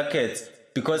inside the brackets,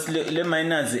 because le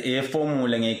minus e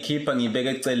formula ngiyikhipha ngibeke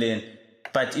eceleni,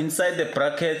 but inside the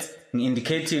brackets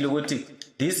ngiindicate ukuthi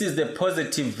this is the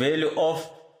positive value of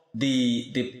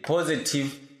the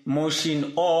positive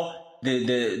motion, or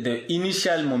the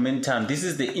initial momentum. This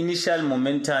is the initial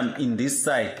momentum in this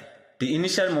side. The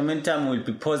initial momentum will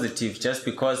be positive just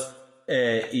because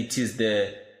it is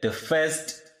the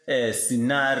first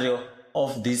scenario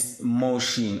of this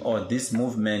motion or this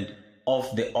movement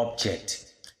of the object.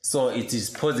 So it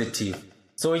is positive.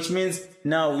 So which means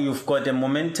now you've got a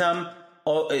momentum,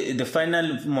 or the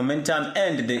final momentum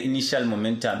and the initial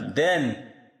momentum. Then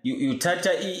you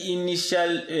tata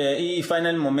initial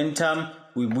final momentum,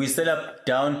 we set up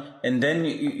down, and then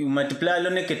you multiply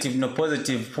lo negative no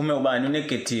positive, phume ubani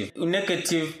negative.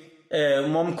 Negative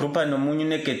mom groupa nomunye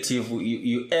negative,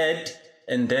 you add,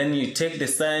 and then you take the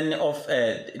sign of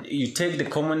you take the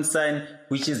common sign,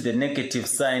 which is the negative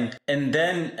sign, and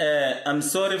then I'm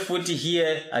sorry futhi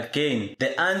here again,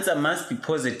 the answer must be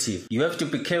positive. You have to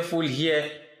be careful here.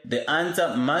 The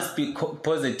answer must be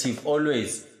positive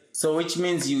always. So which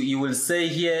means you will say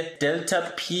here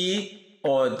delta P,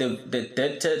 or the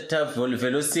delta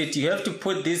velocity. You have to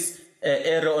put this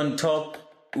arrow on top,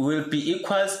 will be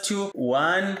equals to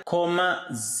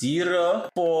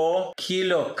 1,04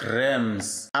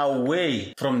 kilograms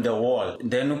away from the wall.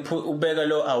 Then ubeka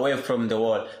lo away from the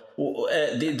wall.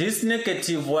 This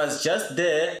negative was just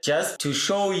there just to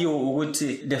show you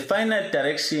ukuthi the final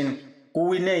direction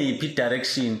kuwine yiphi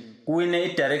direction,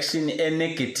 kuwine direction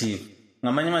negative.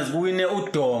 Ngamanye amazwi kuwine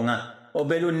udonga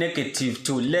obelu negative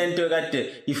to lento kade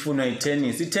ifuna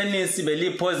itennis. Itennis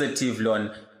beli positive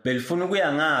lona, belifuna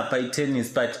ukuya ngapha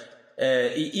itennis, but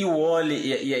i-wall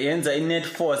yenza i-net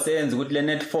force eyenza ukuthi le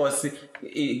net force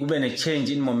kube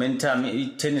ne-change in momentum,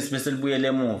 i-tennis bese libuyele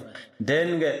emuva.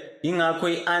 Then ke ingakho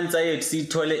i-answer yethu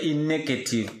siyithole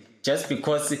i-negative, just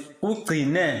because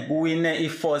kugcine kuwine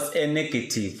i-force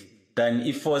e-negative than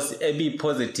i-force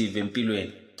ebi-positive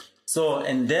empilweni. So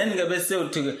and then ke bese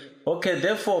uthi okay,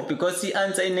 therefore because the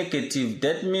answer is negative,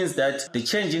 that means that the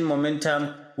change in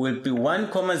momentum will be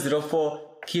 1,04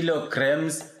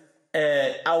 kilograms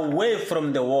away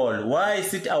from the wall. Why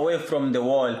is it away from the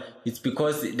wall? It's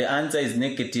because the answer is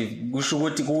negative. Kusho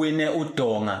ukuthi kuwine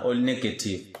udonga or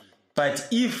negative. But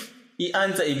if the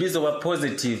answer ibizoba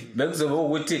positive, bekuzoba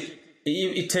ukuthi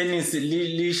i-tennis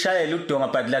lishayela udonga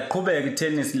but laqhubeka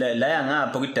i-tennis la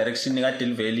yangapha kwi-direction kade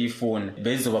livele ifuna,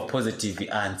 bezoba positive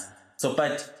i-answer. So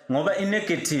but ngoba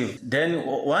i-negative, then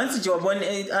once nje wabona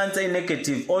i-answer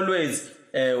i-negative, always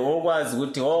wokwazi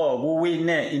ukuthi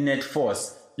kuwine i-net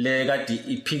force le kade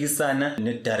iphikisana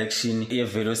ne-direction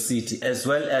ye-velocity as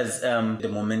well as the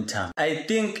momentum. I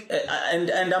think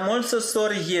and I'm also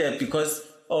sorry here because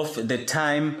of the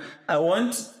time. I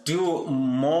want to do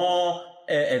more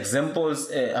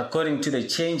examples according to the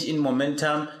change in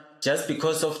momentum just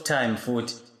because of time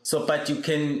food. So but you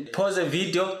can pause the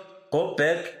video, go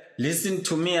back, listen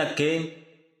to me again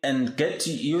and get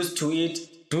used to it.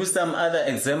 Do some other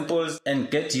examples and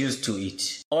get used to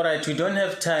it. Alright, we don't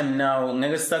have time now.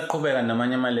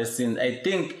 Lessons. I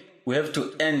think we have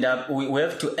to end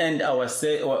our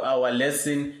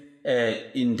lesson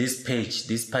in this page,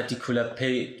 this particular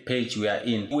page we are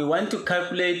in. We want to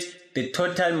calculate the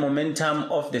total momentum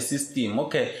of the system.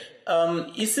 Okay,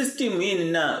 system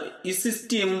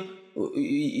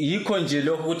yikho nje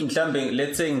lokho ukuthi mhlambe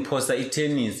let's say ngiphosa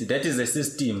i-tennis, that is a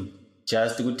system.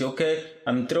 Just ukuthi okay,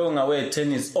 I'm throwing away a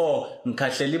tennis or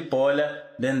ngikahlela ibhola,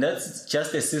 then that's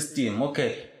just a system.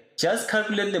 Okay, just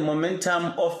calculate the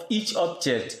momentum of each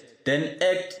object, then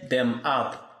add them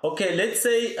up. Okay, let's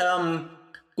say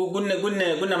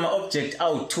kunama object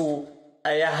awu2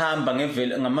 ayahamba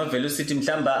ngama velocity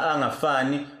mhlamba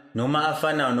angafani, noma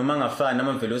afanayo noma angafani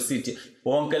ama velocity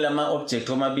wonke lama object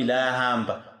omabili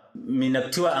ayahamba mina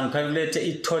kuthiwa angicalculate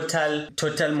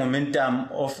i-total momentum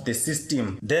of the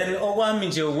system. Then okwami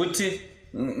nje ukuthi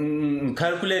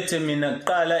ngicalculate mina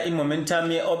kuqala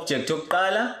i-momentum ye-object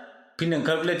yokuqala phinde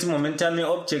ngicalculate i-momentum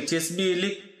ye-object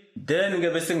yesibili then ke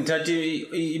bese ngithatha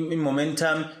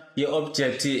i-momentum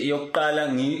ye-object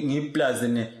yokuqala ngiyiplace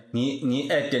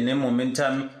ngi-add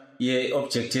ne-momentum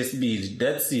ye-object yesibili.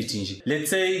 That's it nje. Let's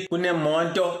say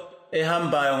kunemoto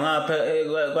ehambayo ngapha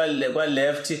kwa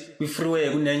left kwi-freeway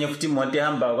kunenye futhi imoto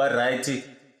ehambayo kwa right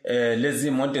lezi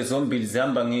imoto zombili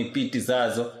zihamba ngezipidi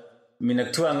zazo mina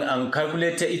kuthiwa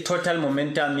angicalculate i-total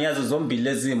momentum yazo zombili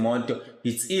lezi imoto.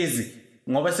 It's easy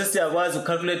ngoba sesiyakwazi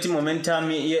ucalculate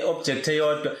i-momentum ye-object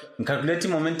eyodwa ngicalculate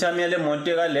i-momentum yale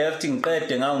moto ka left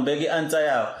ngiqede ngawo ngibeka i-answer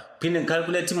yawo phinde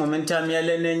ngicalculate i-momentum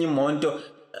yale nenye imoto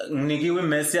nginikiwe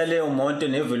imass yaleyo moto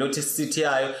nevelocity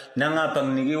yayo nangapha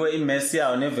nginikiwe imass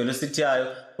yayo nevelocity yayo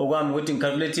okwami ukuthi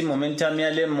ngicalculate i-momentum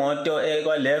yale moto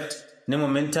kwa left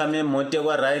ne-momentum yemoto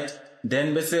kwa right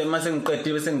then bese mase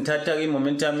ngiqedile bese ngithatha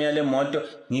i-momentum yale moto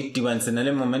ngidibanise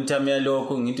nale momentum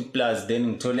yalokho ngithi plus then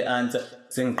ngithole answer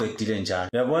sengiqedile njalo.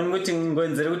 Uyabona ukuthi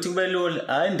ngikwenzela ukuthi kube lula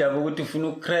hayi indaba ukuthi ufuna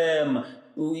ukukrema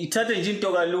ithathe nje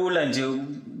into kalula nje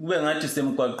kube ngathi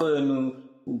semgwaqweni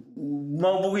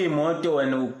mawubuka imoto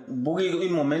wena ubuka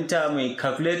i-momentum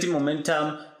uyicalculate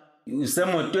i-momentum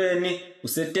usemotweni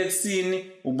usetaxini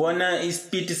ubona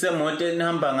ispeed semoto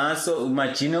enihamba ngaso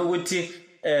imagine ukuthi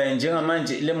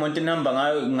njengamanje le moto enihamba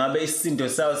ngayo ngabe isisindo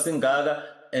sawo singaka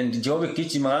and njengoba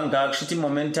igijima kangaka kusho ukuthi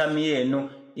i-momentum yenu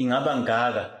ingaba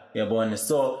ngaka uyabona.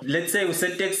 So let's say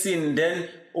usetaxini then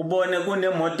ubone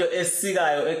kunemoto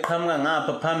esikayo eqhamuka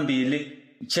ngapha phambili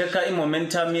checka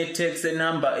i-momentum ye-taxi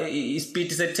enihamba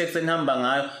ispeed se-taxi enihamba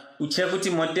ngayo ucheck ukuthi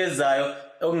imoto ezayo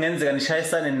okungenzeka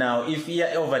nishayisane nawo if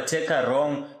iya overtake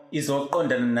wrong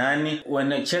izoqondana nani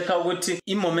wena checka ukuthi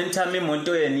i-momentum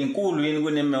yemoto yena inkulu yini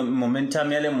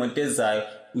kune-momentum yale moto ezayo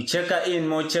uchecka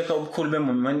uchecka ubukhulu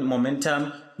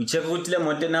be-momentum uchecka ukuthi le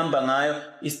moto enihamba ngayo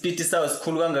ispeed sawo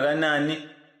sikhulu kangakanani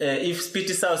if speed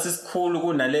sawo sisikhulu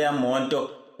kunaleya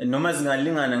moto noma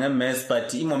zingalingana ngemass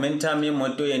but i-momentum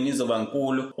yemoto yenu izoba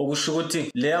nkulu okusho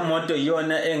ukuthi leya moto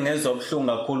iyona engezwa ubuhlungu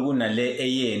kakhulu kunale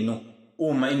eyenu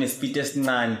uma ine-speed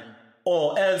esincane.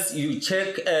 Or else you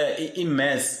check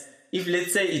i-mass if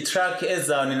let's say i-truck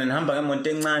ezayo nina nihamba ngemoto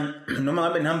encane noma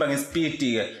ngabe nihamba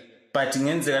ngespeed-ke but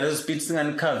ngenzeka leso speed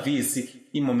singanikhavisi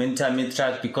i-momentum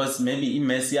ye-truck because maybe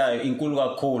i-mass yayo inkulu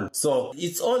kakhulu. So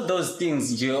it's all those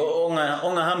things nje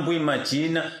ongahamba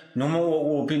uyimagina noma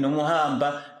ukuphi noma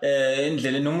uhamba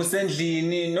endlele noma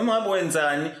usendlini noma ngabe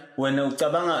wenzani wena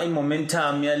ucabanga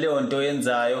i-momentum yaleyo nto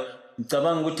yenzayo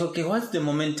ucabanga ukuthi okay what's the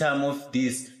momentum of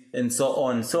this and so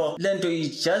on. So lento you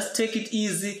just take it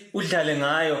easy udlale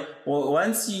ngayo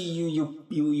once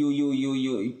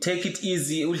you take it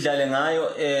easy udlale ngayo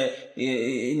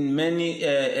in many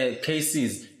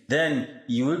cases then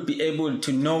you will be able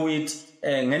to know it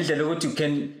ngendlela ukuthi you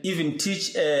can even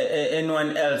teach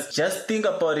anyone else. Just think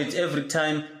about it every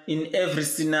time in every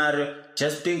scenario.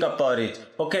 Just think about it.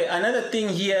 Okay, another thing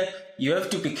here you have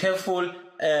to be careful.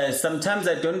 Sometimes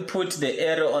I don't put the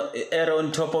arrow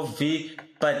on top of V,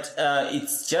 but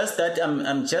it's just that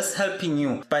I'm just helping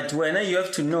you. But when you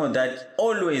have to know that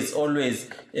always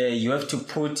you have to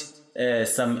put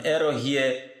some arrow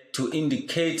here to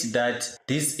indicate that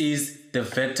this is the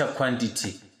vector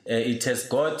quantity. It has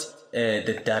got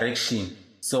the direction.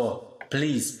 So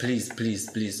please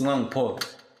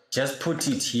just put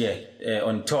it here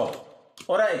on top.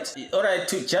 All right.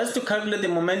 Just to calculate the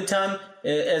momentum,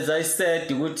 as I said,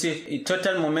 the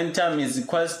total momentum is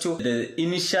equals to the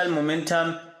initial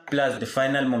momentum plus the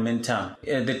final momentum.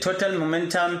 The total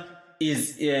momentum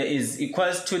is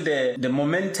equals to the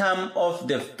momentum of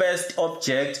the first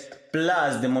object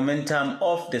plus the momentum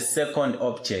of the second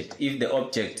object if the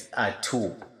objects are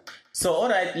two. So all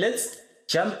right, let's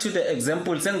jump to the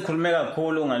example.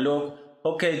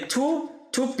 Okay, two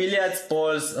billiards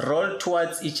balls roll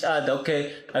towards each other.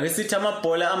 Okay, akesithi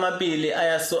amabhola amabili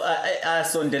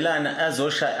ayasondelana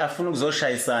afuna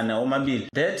ukuzoshayisana omabili.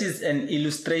 That is an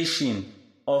illustration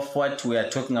of what we are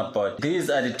talking about. These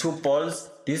are the two balls.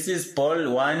 This is ball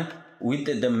 1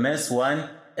 with the mass 1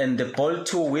 and the ball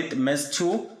 2 with mass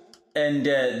 2, and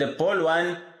the ball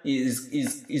 1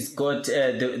 is got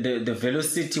the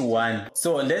velocity 1.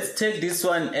 So let's take this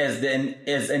one as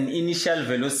an initial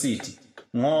velocity.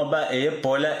 Ngoba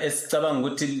eyebhola esicabanga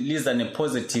ukuthi liza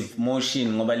ne-positive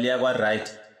motion ngoba liya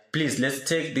kwa-right. Please, let's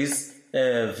take this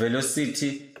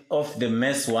velocity of the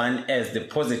mass 1 as the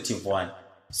positive one.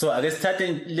 So ake sithathe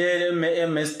le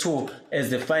ms2 as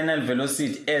the final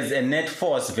velocity, as a net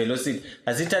force velocity.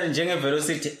 Asithathe njenge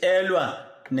velocity elwa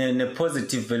ne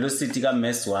positive velocity ka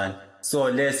ms1.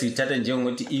 So le sithathe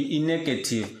njengokuthi I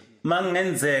negative.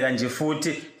 Mangenzeka nje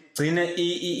futhi gcine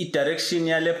I direction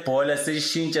yale bhola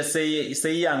seyishintsha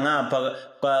seyiya ngapha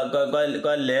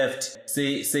kwa left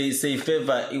say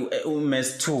favor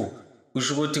ms2.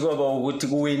 Kusho ukuthi kuba ukuthi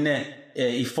kuwine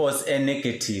I-force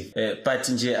negative, but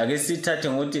nje ake sithathe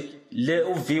ngokuthi le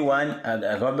v1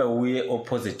 akabe uye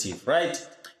o-positive, right?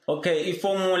 Okay,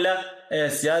 I-formula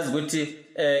siyazi ukuthi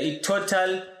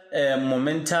I-total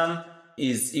momentum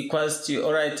is equals to,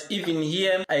 alright, even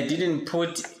here I didn't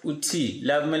put t,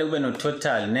 la kumele kube no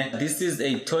total, ne? This is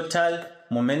a total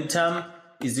momentum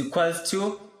is equals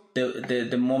to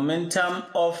the momentum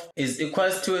of, is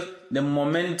equals to the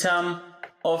momentum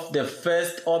of the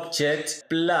first object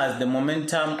plus the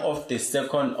momentum of the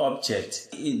second object.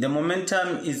 The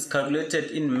momentum is calculated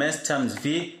in mass times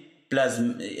v plus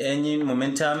any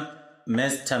momentum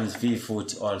mass times v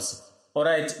foot also.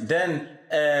 Alright, then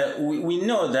we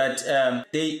know that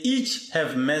they each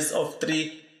have mass of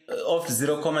 0.3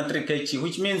 kg,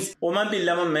 which means omabili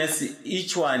lama mass,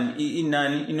 each one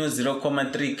inani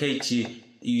 0.3 kg.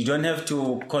 You don't have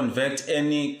to convert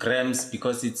any grams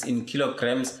because it's in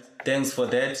kilograms. Thanks for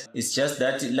that. It's just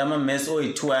that lama mass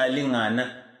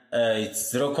lingana,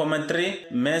 it's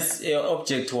 0.3 mass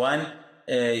object 1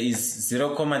 is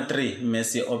 0.3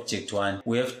 mass object 1.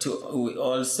 We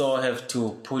also have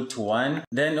to put 1.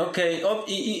 Then okay,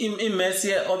 mass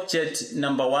object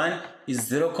number 1 is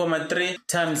 0.3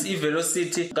 times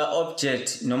velocity ka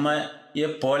object noma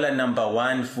yebhola number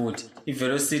 1 futhi.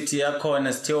 Velocity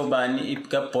yakhona sithe ubani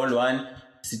ka ball 1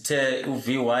 sithe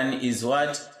v1 is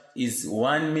what? Is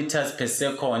 1 meters per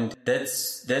second.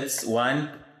 That's 1,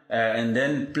 and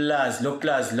then plus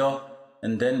law,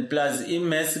 and then plus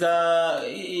mass ka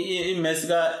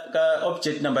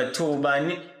object number 2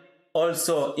 bani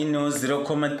also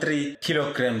 0.3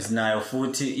 kilograms nayo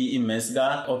futhi mass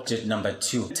ka object number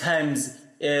 2 times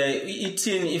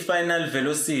ithini final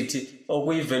velocity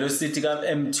okuyi velocity ka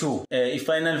m2.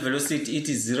 Final velocity it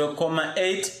is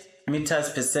 0.8 meters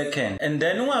per second, and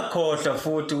then ungakhohlwa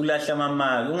futhi ulahla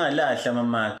amamaki, ungalahla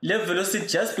amamaki. Le velocity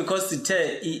just because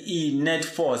ithe net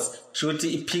force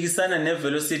shothi iphikisana ne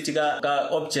velocity ka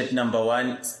object number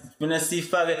 1, funa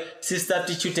sifake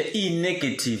substitute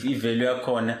negative value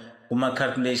yakhona kuma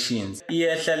calculations.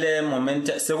 Iyehla le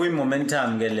momentum sekuyi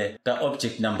momentum ke le ka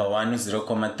object number 1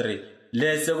 0.3,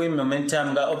 le sekuyi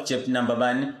momentum ka object number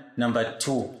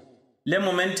 2. Le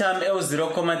momentum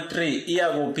 0.3 iya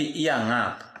kuphi? Iya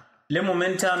ngapha. Le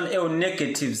momentum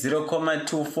negative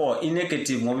 0.24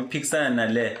 negative ngoba iphikisana na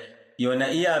le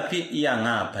yona iyapi? Iya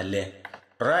ngapha le,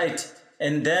 right?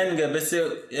 And then ke bese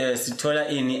sithola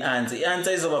answer.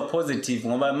 I-answer izoba positive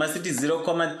ngoba masithi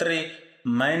 0.3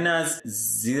 minus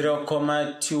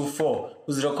 0.24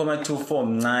 u-0.24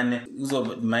 mncane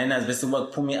uzoba minus bese kuba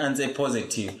kuphuma i-answer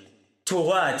positive. To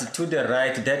what? To the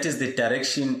right. That is the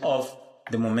direction of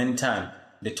the momentum,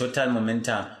 the total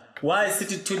momentum. Why is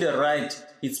it to the right?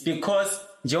 It's because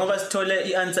njengoba sithole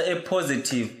i-answer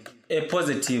positive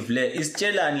le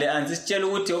isitshelani le answer? Isitshela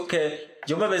ukuthi okay,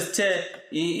 njengoba besithe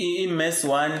i-mass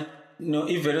 1 no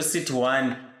i-velocity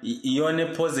 1 iyona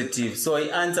positive, so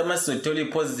i-answer masizothola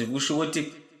i-positive kusho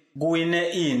ukuthi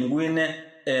kuwine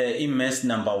i-mass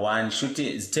number 1.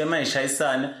 Shuthi zithe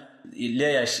mayishayisana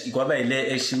le kwaba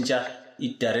ile eshintsha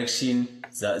i-direction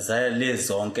zaya le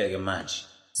zonke ke manje.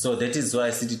 So that is why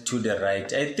I said it to the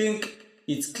right. I think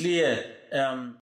it's clear.